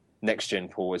the next-gen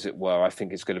pool, as it were, I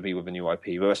think it's going to be with a new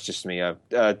IP. But that's just me. I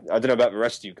don't know about the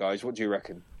rest of you guys. What do you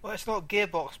reckon? Well, it's not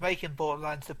Gearbox making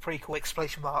Borderlands the prequel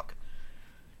exclamation mark.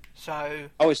 So.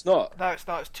 Oh, it's not. No, it's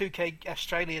not. It's 2K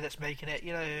Australia that's making it.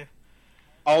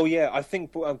 Oh yeah, I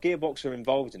think Gearbox are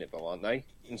involved in it, though, aren't they?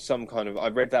 In some kind of, I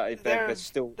read that they're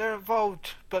still. They're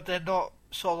involved, but they're not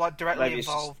sort of like directly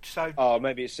involved.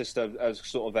 Maybe it's just a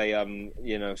sort of a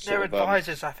they're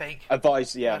advisors, I think.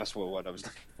 Advisors, yeah, that's what word I was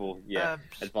looking for. Yeah,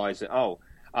 advisor. Oh,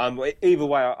 either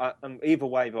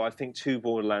way, though, I think two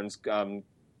Borderlands.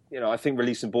 I think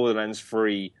releasing Borderlands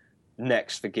 3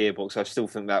 next for Gearbox, I still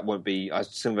think that won't be. I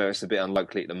still think it's a bit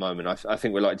unlikely at the moment. I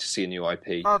think we're likely to see a new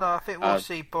IP. Oh no, I think we'll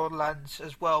see Borderlands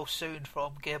as well soon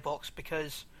from Gearbox,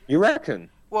 because. You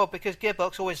reckon? Well, because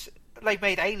Gearbox they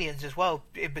made Aliens as well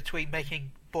in between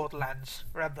making Borderlands.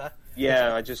 Remember?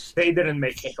 Yeah, they didn't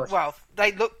make Aliens. Well,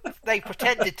 they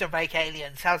pretended to make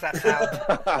Aliens. How's that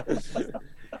sound?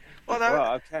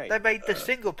 Well, okay. They made the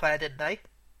single player, didn't they?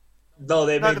 No,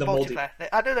 they made the multiplayer.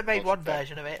 I know they made one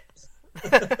version of it.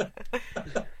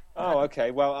 Oh,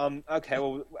 okay. Well,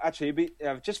 actually, it'd be,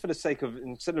 just for the sake of,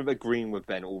 instead of agreeing with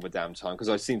Ben all the damn time, because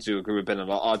I seem to agree with Ben a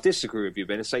lot, I'll disagree with you,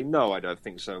 Ben, and say, no, I don't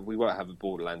think so. We won't have a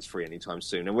Borderlands 3 anytime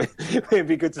soon, and it'd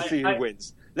be good to see who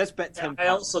wins. Let's bet £10. I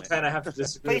also kind of have to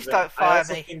disagree. Please don't fire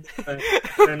me.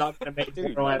 They're not going to make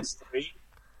Borderlands 3.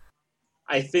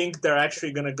 I think they're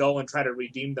actually going to go and try to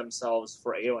redeem themselves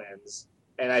for Aliens,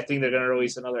 and I think they're going to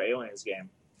release another Aliens game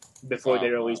before they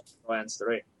release Borderlands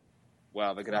 3.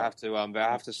 Well, they're going to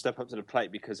have to step up to the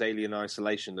plate because Alien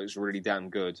Isolation looks really damn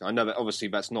good. I know that obviously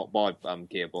that's not by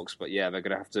Gearbox, but yeah, they're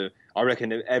going to have to. I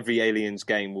reckon every Aliens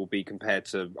game will be compared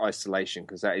to Isolation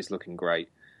because that is looking great.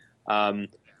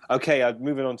 Okay,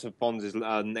 moving on to Bonds'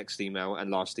 next email and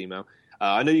last email.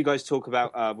 I know you guys talk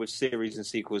about with series and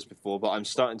sequels before, but I'm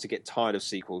starting to get tired of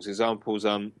sequels. Examples: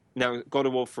 now God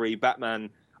of War 3, Batman,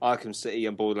 Arkham City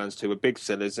and Borderlands 2 are big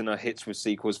sellers and are hits with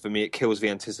sequels. For me, it kills the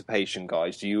anticipation,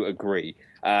 guys. Do you agree?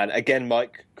 And again,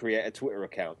 Mike, create a Twitter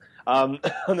account. I'm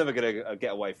never going to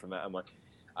get away from that, am I?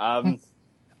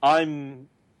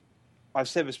 I've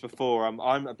said this before,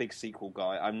 I'm a big sequel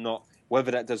guy. I'm not...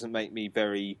 Whether that doesn't make me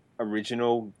very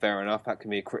original, fair enough. That can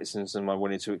be a criticism I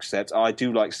wanted to accept. I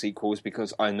do like sequels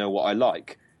because I know what I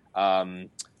like. And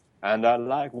I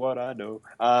like what I know.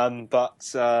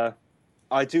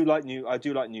 I do like new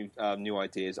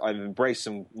ideas. I've embraced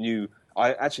some new.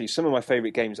 Some of my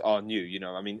favorite games are new.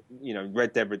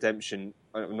 Red Dead Redemption.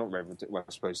 Not Red. Well,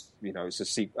 I suppose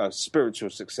it's a spiritual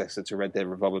successor to Red Dead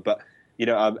Revolver. But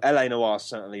L.A. Noire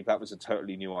certainly that was a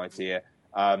totally new idea.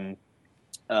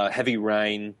 Heavy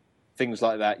Rain, things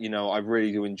like that. I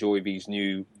really do enjoy these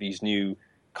new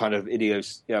kind of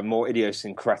more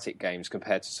idiosyncratic games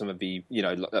compared to some of the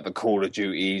like the Call of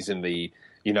Duties and the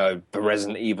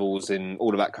Resident Evils and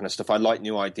all of that kind of stuff. I like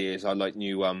new ideas. I like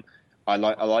new. I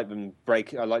like them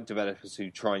break. I like developers who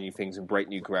try new things and break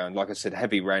new ground. Like I said,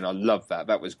 Heavy Rain. I love that.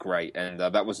 That was great, and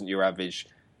that wasn't your average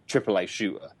AAA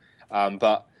shooter.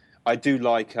 But I do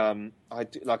like.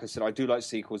 Like I said, I do like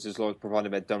sequels as long as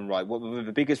provided they're done right.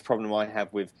 The biggest problem I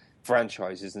have with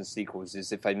franchises and sequels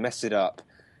is if they mess it up.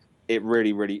 It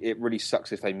really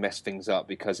sucks if they mess things up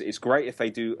because it's great if they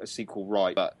do a sequel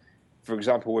right, but for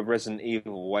example, with Resident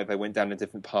Evil, where they went down a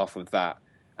different path with that,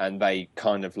 and they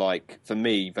kind of for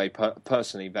me, they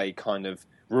kind of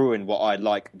ruined what I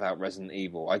like about Resident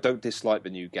Evil. I don't dislike the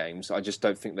new games. I just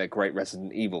don't think they're great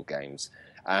Resident Evil games.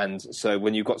 And so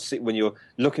when you're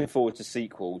looking forward to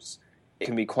sequels, it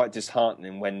can be quite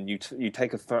disheartening when you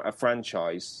take a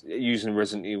franchise, using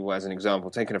Resident Evil as an example,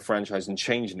 taking a franchise and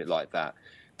changing it like that.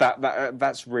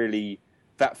 That's really...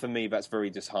 That for me, that's very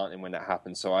disheartening when that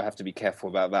happens. So I have to be careful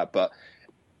about that. But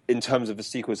in terms of the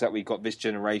sequels that we got this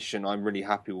generation, I'm really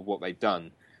happy with what they've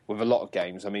done with a lot of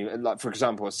games. I mean, like for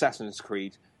example, Assassin's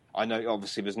Creed. I know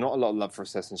obviously there's not a lot of love for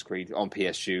Assassin's Creed on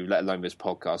PSU, let alone this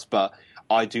podcast. But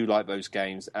I do like those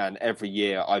games, and every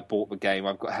year I bought the game.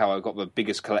 I got the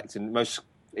biggest most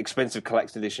expensive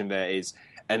collector's edition there is,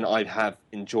 and I have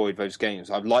enjoyed those games.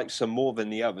 I've liked some more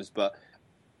than the others, but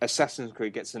Assassin's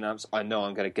Creed gets announced, I know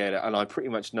I'm going to get it, and I pretty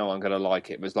much know I'm going to like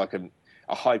it. There's like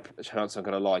a high chance I'm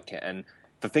going to like it, and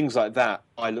for things like that,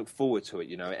 I look forward to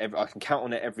it. I can count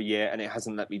on it every year, and it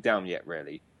hasn't let me down yet,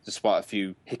 really, despite a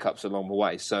few hiccups along the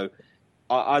way. So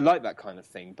I like that kind of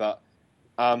thing. But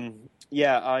I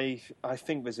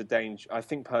think there's a danger. I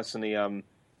think personally,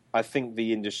 I think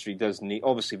the industry does need.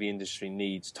 Obviously, the industry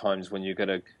needs times when you're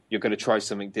gonna try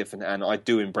something different, and I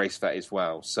do embrace that as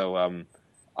well. So.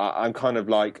 I'm kind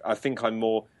of I think I'm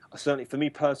more, certainly for me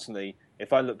personally,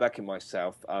 if I look back at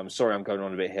myself, sorry I'm going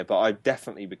on a bit here, but I've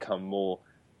definitely become more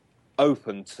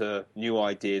open to new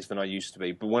ideas than I used to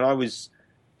be. But when I was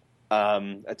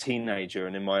a teenager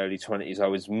and in my early 20s, I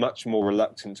was much more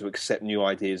reluctant to accept new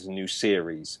ideas and new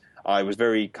series. I was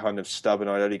very kind of stubborn.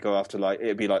 I'd only go after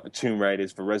it'd be like the Tomb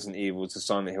Raiders, the Resident Evils, the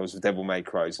Silent Hills, the Devil May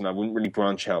Cry's, and I wouldn't really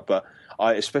branch out. But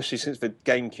especially since the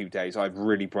GameCube days, I've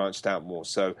really branched out more.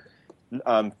 So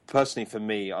personally, for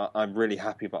me, I'm really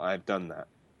happy that I've done that.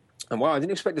 And I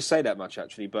didn't expect to say that much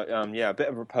actually, but a bit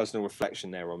of a personal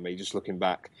reflection there on me, just looking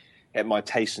back at my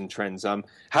tastes and trends. How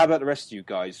about the rest of you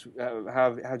guys?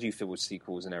 How do you feel with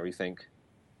sequels and everything?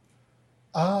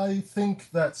 I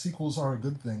think that sequels are a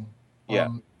good thing. Yeah.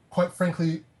 Quite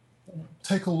frankly,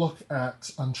 take a look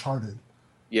at Uncharted.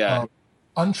 Yeah.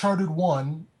 Uncharted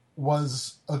 1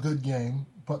 was a good game,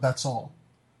 but that's all.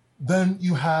 Then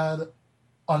you had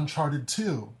Uncharted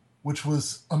 2, which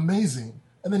was amazing.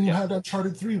 And then you had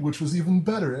Uncharted 3, which was even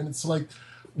better. And it's like,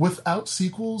 without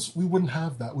sequels, we wouldn't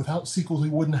have that. Without sequels, we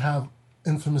wouldn't have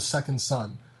Infamous Second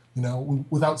Son.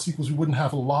 Without sequels, we wouldn't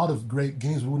have a lot of great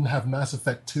games. We wouldn't have Mass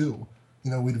Effect 2.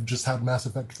 We'd have just had Mass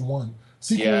Effect 1.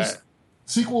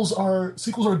 Sequels are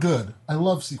good. I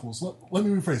love sequels. Let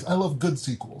me rephrase. I love good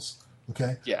sequels.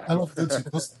 Okay. Yeah. I love good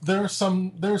sequels. There are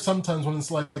some times when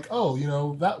it's like,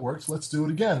 oh, that works. Let's do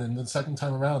it again. And the second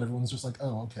time around, everyone's just like,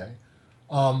 oh, okay.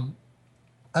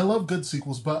 I love good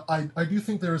sequels, but I do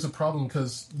think there is a problem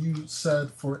because you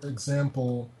said, for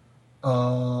example,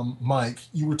 Mike,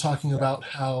 you were talking about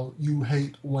how you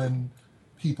hate when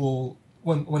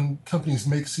companies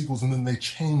make sequels and then they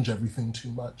change everything too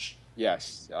much.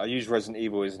 Yes, I use Resident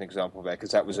Evil as an example there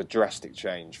because that was a drastic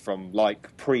change from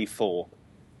like pre-4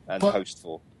 and But-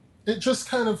 post-4. It just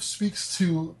kind of speaks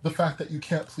to the fact that you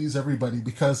can't please everybody,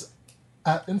 because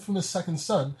at Infamous Second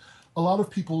Son, a lot of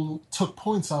people took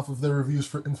points off of their reviews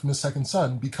for Infamous Second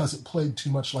Son because it played too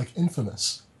much like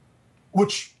Infamous,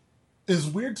 which is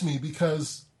weird to me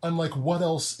because I'm like, what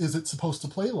else is it supposed to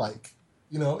play like?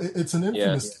 You know, it's an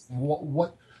Infamous. Yeah.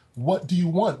 What do you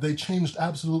want? They changed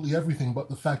absolutely everything but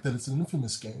the fact that it's an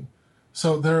Infamous game.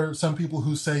 So there are some people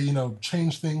who say, you know,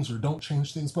 change things or don't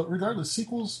change things, but regardless,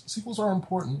 sequels are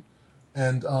important.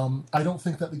 And I don't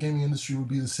think that the gaming industry would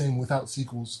be the same without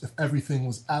sequels if everything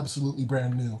was absolutely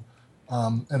brand new,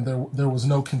 and there was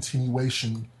no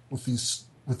continuation with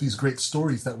these great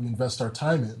stories that we invest our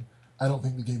time in. I don't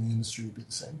think the gaming industry would be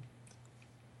the same.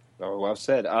 Oh, well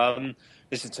said.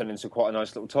 This has turned into quite a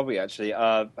nice little topic, actually.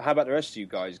 How about the rest of you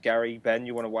guys? Gary, Ben,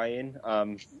 you want to weigh in?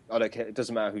 I don't care. It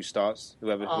doesn't matter who starts.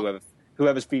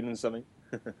 Whoever's feeling something.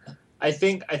 I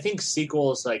think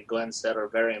sequels, like Glenn said, are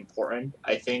very important.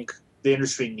 I think the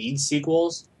industry needs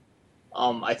sequels.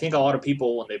 I think a lot of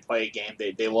people, when they play a game,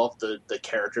 they love the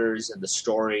characters and the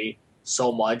story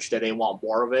so much that they want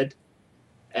more of it.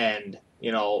 And,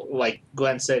 you know, like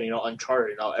Glenn said, you know,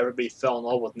 Uncharted, you know, everybody fell in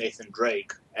love with Nathan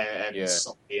Drake and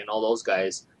Sully and all those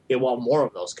guys. They want more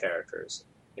of those characters.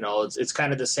 You know, it's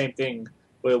kind of the same thing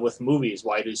with movies.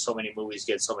 Why do so many movies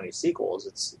get so many sequels?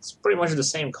 It's pretty much the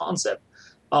same concept.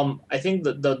 I think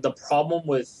the problem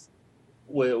with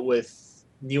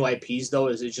new IPs, though,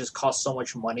 is it just costs so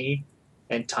much money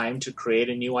and time to create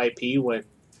a new IP when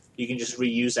you can just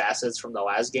reuse assets from the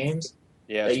last games.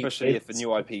 Yeah, especially if a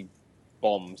new IP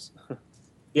bombs.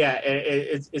 Yeah,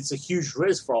 it's a huge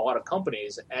risk for a lot of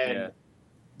companies. And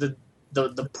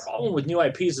the problem with new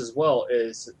IPs as well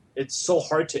is it's so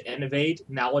hard to innovate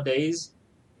nowadays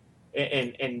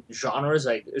in genres,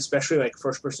 like especially like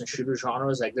first-person shooter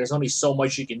genres. Like there's only so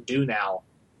much you can do now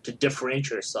to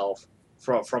differentiate yourself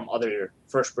from other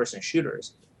first-person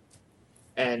shooters.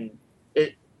 And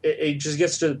it just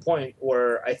gets to the point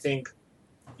where I think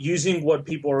using what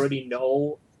people already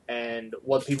know and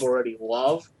what people already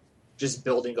love, just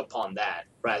building upon that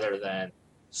rather than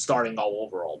starting all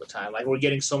over all the time. Like we're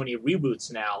getting so many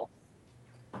reboots now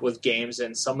with games,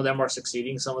 and some of them are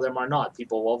succeeding, some of them are not.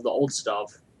 People love the old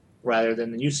stuff rather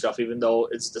than the new stuff, even though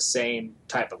it's the same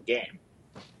type of game.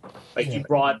 Like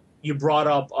you brought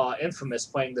up Infamous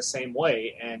playing the same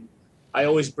way, and I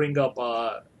always bring up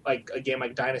like a game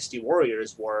like Dynasty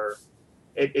Warriors where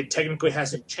it technically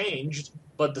hasn't changed,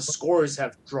 but the scores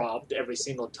have dropped every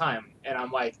single time. And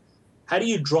I'm like, how do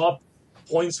you drop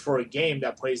points for a game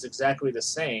that plays exactly the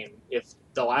same if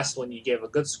the last one you gave a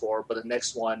good score, but the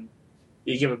next one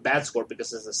you give a bad score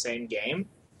because it's the same game?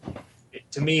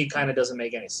 To me, it kind of doesn't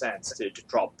make any sense to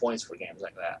drop points for games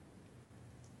like that.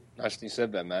 Nicely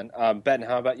said there, man. Ben,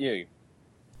 how about you?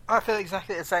 I feel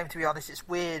exactly the same, to be honest. It's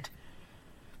weird.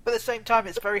 But at the same time,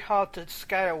 it's very hard to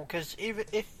scale, because even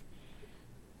if...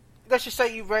 Let's just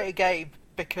say you rate a game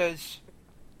because...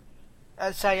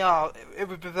 And say, it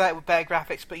would be better with better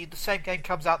graphics, but the same game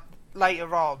comes out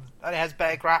later on and it has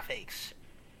better graphics.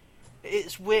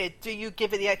 It's weird. Do you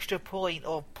give it the extra point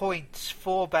or points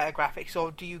for better graphics,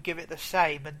 or do you give it the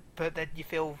same, but then you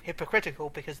feel hypocritical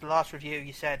because the last review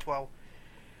you said, well,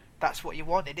 that's what you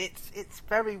wanted? It's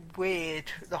very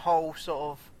weird, the whole sort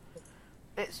of...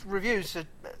 It's reviews,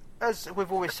 as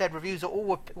we've always said, reviews are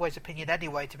always opinion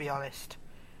anyway, to be honest.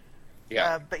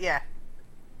 Yeah. But yeah,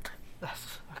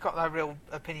 I've got no real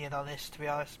opinion on this, to be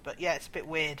honest. But yeah, it's a bit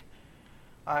weird.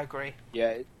 I agree.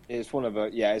 Yeah, it's one of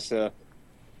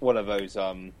one of those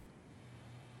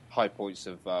high points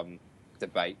of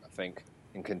debate, I think,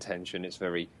 in contention. It's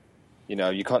very,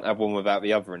 you can't have one without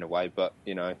the other in a way. But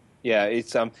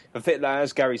it's a bit like,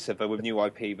 as Gary said, though, with new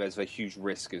IP, there's a huge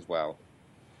risk as well.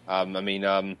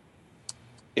 If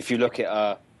you look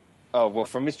at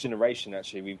from this generation,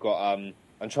 actually, we've got.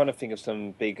 I'm trying to think of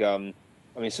some big. There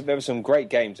were some great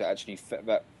games that actually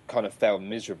that kind of failed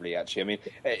miserably. Actually,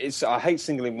 I hate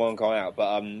singling one guy out,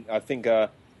 but I think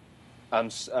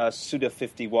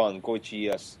Suda51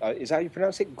 Goichi. Is that how you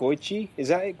pronounce it? Goichi? Is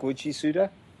that it? Goichi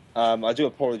Suda. I do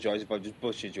apologise if I just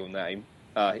butchered your name.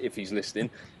 If he's listening,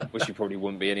 which he probably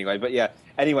wouldn't be anyway. But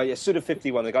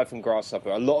Suda51, the guy from Grasshopper.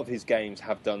 A lot of his games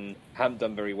haven't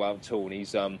done very well at all. And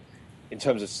he's in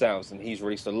terms of sales, and he's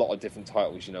released a lot of different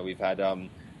titles. We've had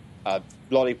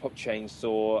Lollipop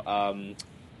Chainsaw,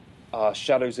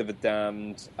 Shadows of the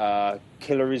Damned,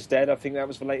 Killer is Dead. I think that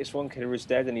was the latest one. Killer is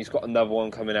Dead, and he's got another one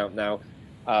coming out now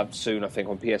soon. I think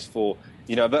on PS4.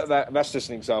 But that's just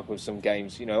an example of some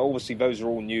games. Obviously those are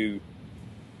all new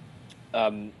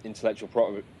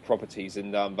intellectual properties,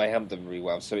 and they haven't done really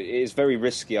well. So it is very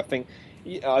risky. I think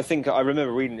I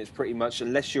remember reading it's pretty much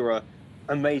unless you're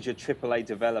a major AAA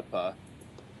developer,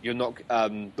 you're not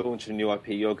launching a new IP.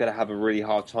 You're going to have a really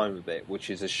hard time with it, which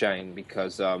is a shame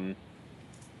because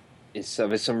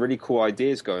there's some really cool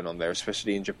ideas going on there,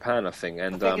 especially in Japan, I think.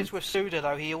 And the thing is with Suda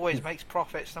though, he always makes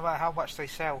profits no matter how much they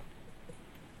sell.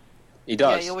 He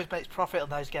does. Yeah, he always makes profit on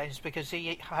those games because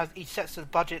he sets the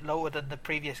budget lower than the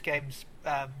previous games.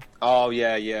 Oh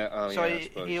yeah. So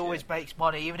he always makes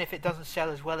money, even if it doesn't sell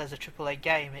as well as a AAA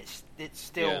game. It's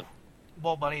still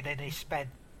more money than he spent,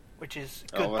 which is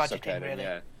good budgeting,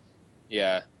 really.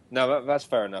 Yeah. No, that's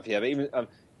fair enough. Yeah, but even like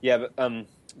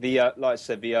I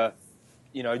said,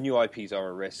 new IPs are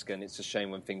a risk, and it's a shame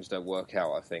when things don't work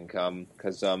out. I think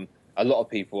because a lot of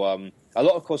people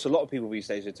these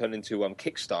days are turning to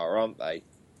Kickstarter, aren't they,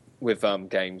 with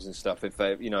games and stuff. If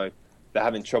they're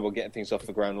having trouble getting things off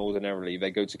the ground ordinarily,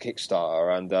 they go to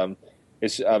Kickstarter, and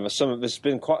there's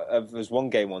one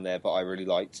game on there that I really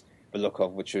liked the look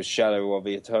of, which was Shadow of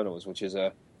the Eternals, which is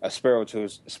a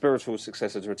spiritual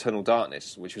successor to Eternal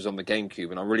Darkness, which was on the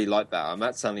GameCube, and I really liked that.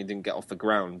 That sadly didn't get off the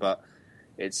ground, but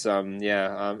it's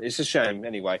it's a shame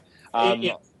anyway.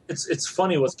 It's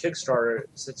funny with Kickstarter,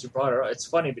 since you brought it up. It's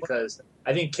funny because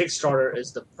I think Kickstarter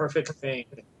is the perfect thing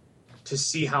to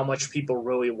see how much people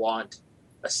really want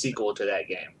a sequel to that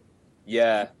game.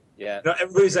 Yeah.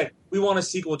 Everybody's like, we want a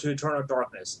sequel to Eternal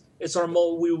Darkness. It's our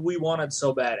we want it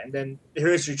so bad, and then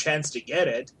here's your chance to get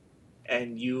it,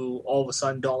 and you all of a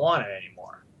sudden don't want it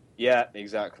anymore. Yeah,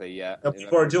 exactly. Yeah.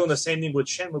 People are doing the same thing with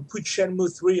Shenmue. Put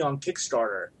Shenmue 3 on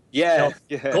Kickstarter. Yeah.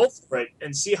 Go for it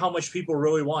and see how much people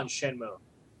really want Shenmue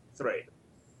 3.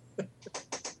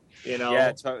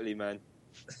 Yeah, totally, man.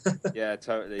 Yeah,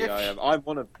 totally. I'm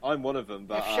one of them.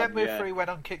 But if Shenmue 3 went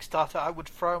on Kickstarter, I would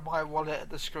throw my wallet at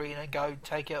the screen and go,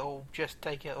 take it all. Just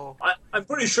take it all. I'm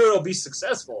pretty sure it'll be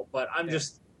successful, but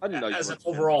as an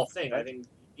overall thing, I think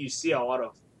you see a lot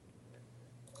of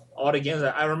games.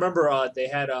 I remember they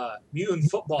had a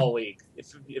Mutant Football League.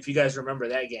 If you guys remember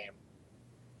that game,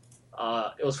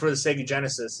 it was for the Sega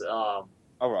Genesis. All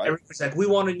right. Everybody's like, we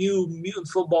want a new Mutant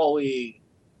Football League.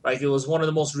 Like, it was one of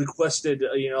the most requested,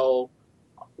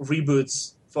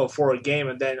 reboots for a game,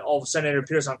 and then all of a sudden it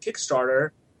appears on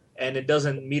Kickstarter, and it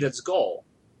doesn't meet its goal.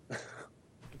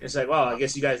 It's like, well, I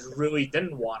guess you guys really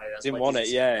didn't want it. I've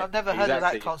never heard of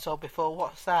that console before.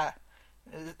 What's that?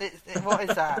 What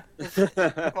is that?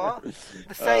 What?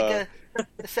 The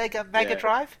Sega Mega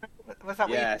Drive? Was that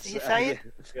what you saying?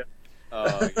 Yeah.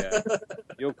 Oh, yeah.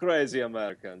 You're crazy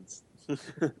Americans.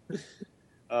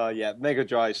 Mega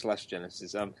Drive /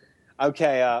 Genesis.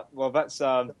 Okay, well, that's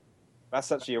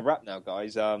actually a wrap now,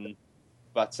 guys.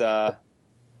 But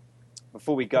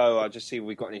before we go, I'll just see if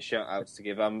we've got any shout-outs to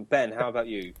give. Ben, how about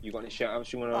you? You got any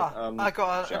shout-outs you want to I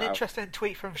got an interesting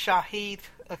tweet from Shahid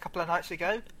a couple of nights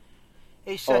ago.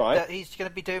 He said that he's going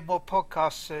to be doing more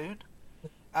podcasts soon,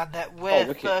 and that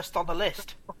we're first on the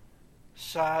list.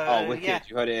 So, wicked. Yeah.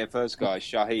 You heard it here first, guys.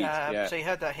 Shahid, So you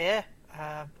heard that here.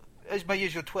 As my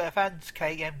usual Twitter fans,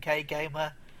 KMK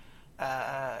Gamer,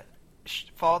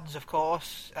 Fonz, of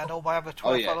course, and all my other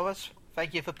Twitter followers,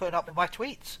 thank you for putting up with my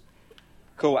tweets.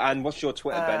 Cool, and what's your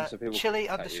Twitter, Ben? So people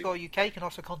Chili_UK. You can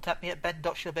also contact me at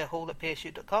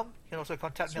ben.shilbeerhall@psu.com. You can also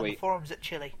contact me on the forums at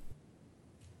Chili.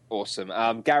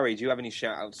 Awesome. Gary, do you have any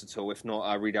shout-outs at all? If not,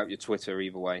 I'll read out your Twitter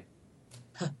either way.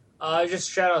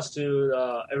 Just shout-outs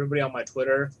to everybody on my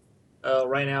Twitter.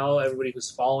 Right now, everybody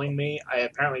who's following me, I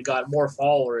apparently got more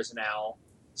followers now,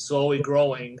 slowly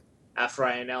growing after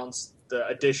I announced the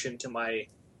addition to my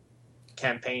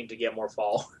campaign to get more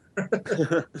followers.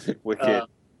 Wicked.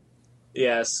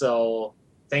 So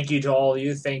thank you to all of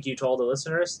you. Thank you to all the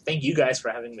listeners. Thank you guys for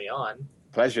having me on.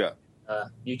 Pleasure.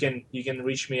 You can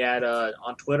reach me at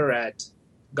on Twitter at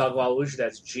Gaglalush,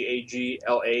 that's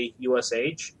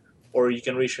GAGLAUSH, or you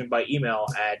can reach me by email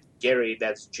at Gary,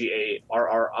 that's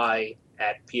GARRI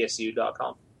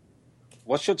 @PSU.com.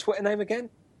 What's your Twitter name again?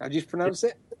 How do you pronounce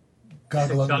it?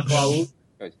 Gaglalush.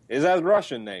 Is that a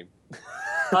Russian name?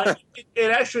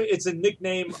 It's a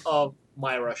nickname of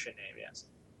my Russian name, yes.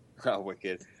 Oh,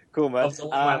 wicked. Cool, man. Of the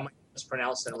one it's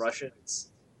pronounced in Russian,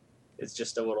 it's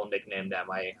just a little nickname that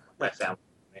my family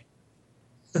gave me.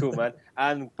 Cool, man.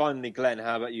 And finally, Glenn,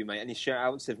 how about you, mate? Any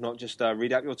shout-outs? If not, just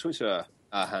read out your Twitter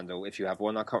handle, if you have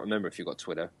one. I can't remember if you've got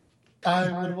Twitter.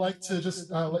 I would like to just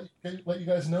let you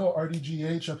guys know,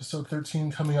 RDGH episode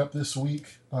 13 coming up this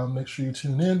week. Make sure you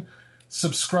tune in.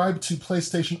 Subscribe to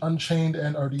PlayStation Unchained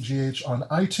and RDGH on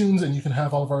iTunes, and you can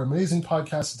have all of our amazing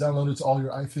podcasts downloaded to all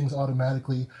your iThings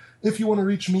automatically. If you want to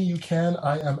reach me, you can.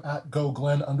 I am at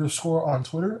GoGlenn_ on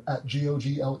Twitter, at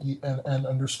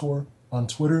GOGLENN_ on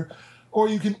Twitter, or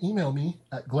you can email me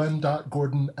at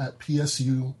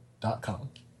glenn.gordon@psu.com.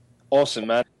 Awesome,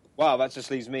 man. Wow, that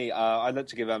just leaves me. I'd like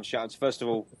to give shout-outs, first of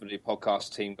all, for the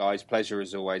podcast team, guys. Pleasure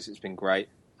as always. It's been great.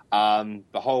 The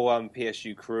whole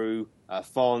PSU crew,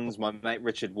 Fonz, my mate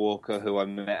Richard Walker, who I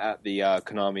met at the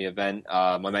Konami event,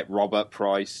 my mate Robert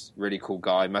Price, really cool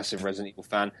guy, massive Resident Evil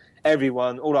fan.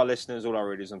 Everyone, all our listeners, all our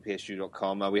readers on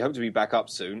PSU.com. We hope to be back up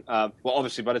soon. Well,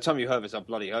 obviously, by the time you heard this, I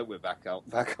bloody hope we're back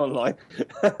online.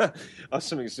 There's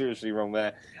something seriously wrong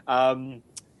there. I'm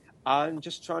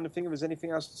just trying to think if there's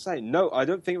anything else to say. No, I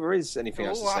don't think there is anything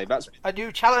else to say. That's a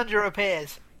new challenger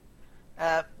appears.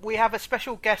 We have a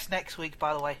special guest next week,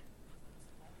 by the way.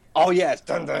 Oh, yes.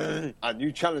 Dun, dun. A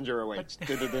new challenger awaits.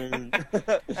 Dun, dun, dun.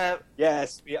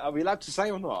 Yes. Are we allowed to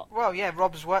say or not? Well, yeah,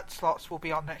 Rob's Wet Slots will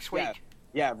be on next week.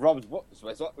 Yeah, Rob Zwetsloot.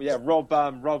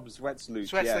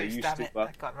 Swetsloot, damn it.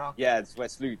 I got it wrong. Yeah,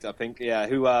 Zwetsloot, I think. Yeah,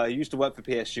 who used to work for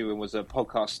PSU and was a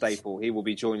podcast staple. He will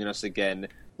be joining us again.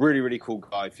 Really, really cool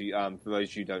guy. For those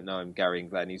of you who don't know him, Gary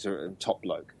and Glenn, he's a top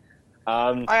bloke.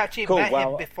 I actually met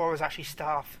him before I was actually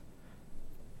staff.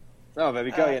 Oh, there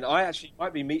we go. And I actually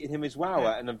might be meeting him as well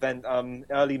at an event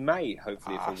early May,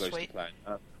 hopefully, if all goes to plan.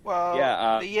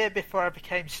 The year before I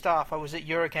became staff, I was at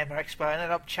Eurogamer Expo. I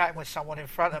ended up chatting with someone in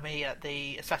front of me at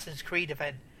the Assassin's Creed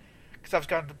event because I was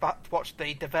going to watch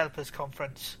the developers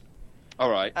conference.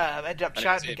 All right. Ended up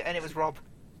chatting, and it was Rob.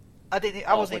 I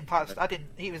wasn't even part of. I didn't.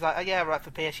 He was like, "Oh, yeah, right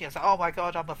for PSU." I was like, "Oh my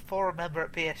god, I'm a forum member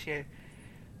at PSU."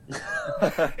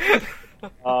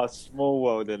 Small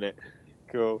world, isn't it?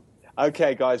 Cool.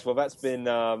 Okay, guys. Well, that's been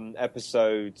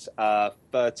episode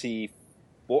 30.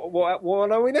 What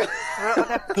are we now?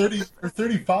 30 or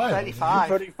 35. 35.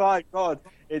 35. God,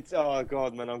 oh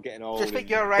god, man, I'm getting old. Just think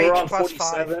your age plus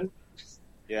 5.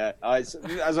 Yeah, as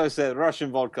I said, Russian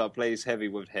vodka plays heavy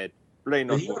with head.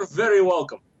 You're very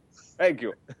welcome. Thank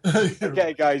you.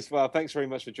 Okay, guys. Well, thanks very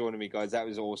much for joining me, guys. That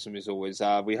was awesome as always.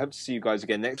 We hope to see you guys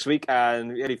again next week.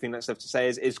 And the only thing that's left to say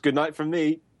is it's good night from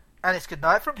me. And it's good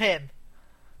night from him.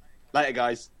 Later,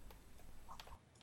 guys.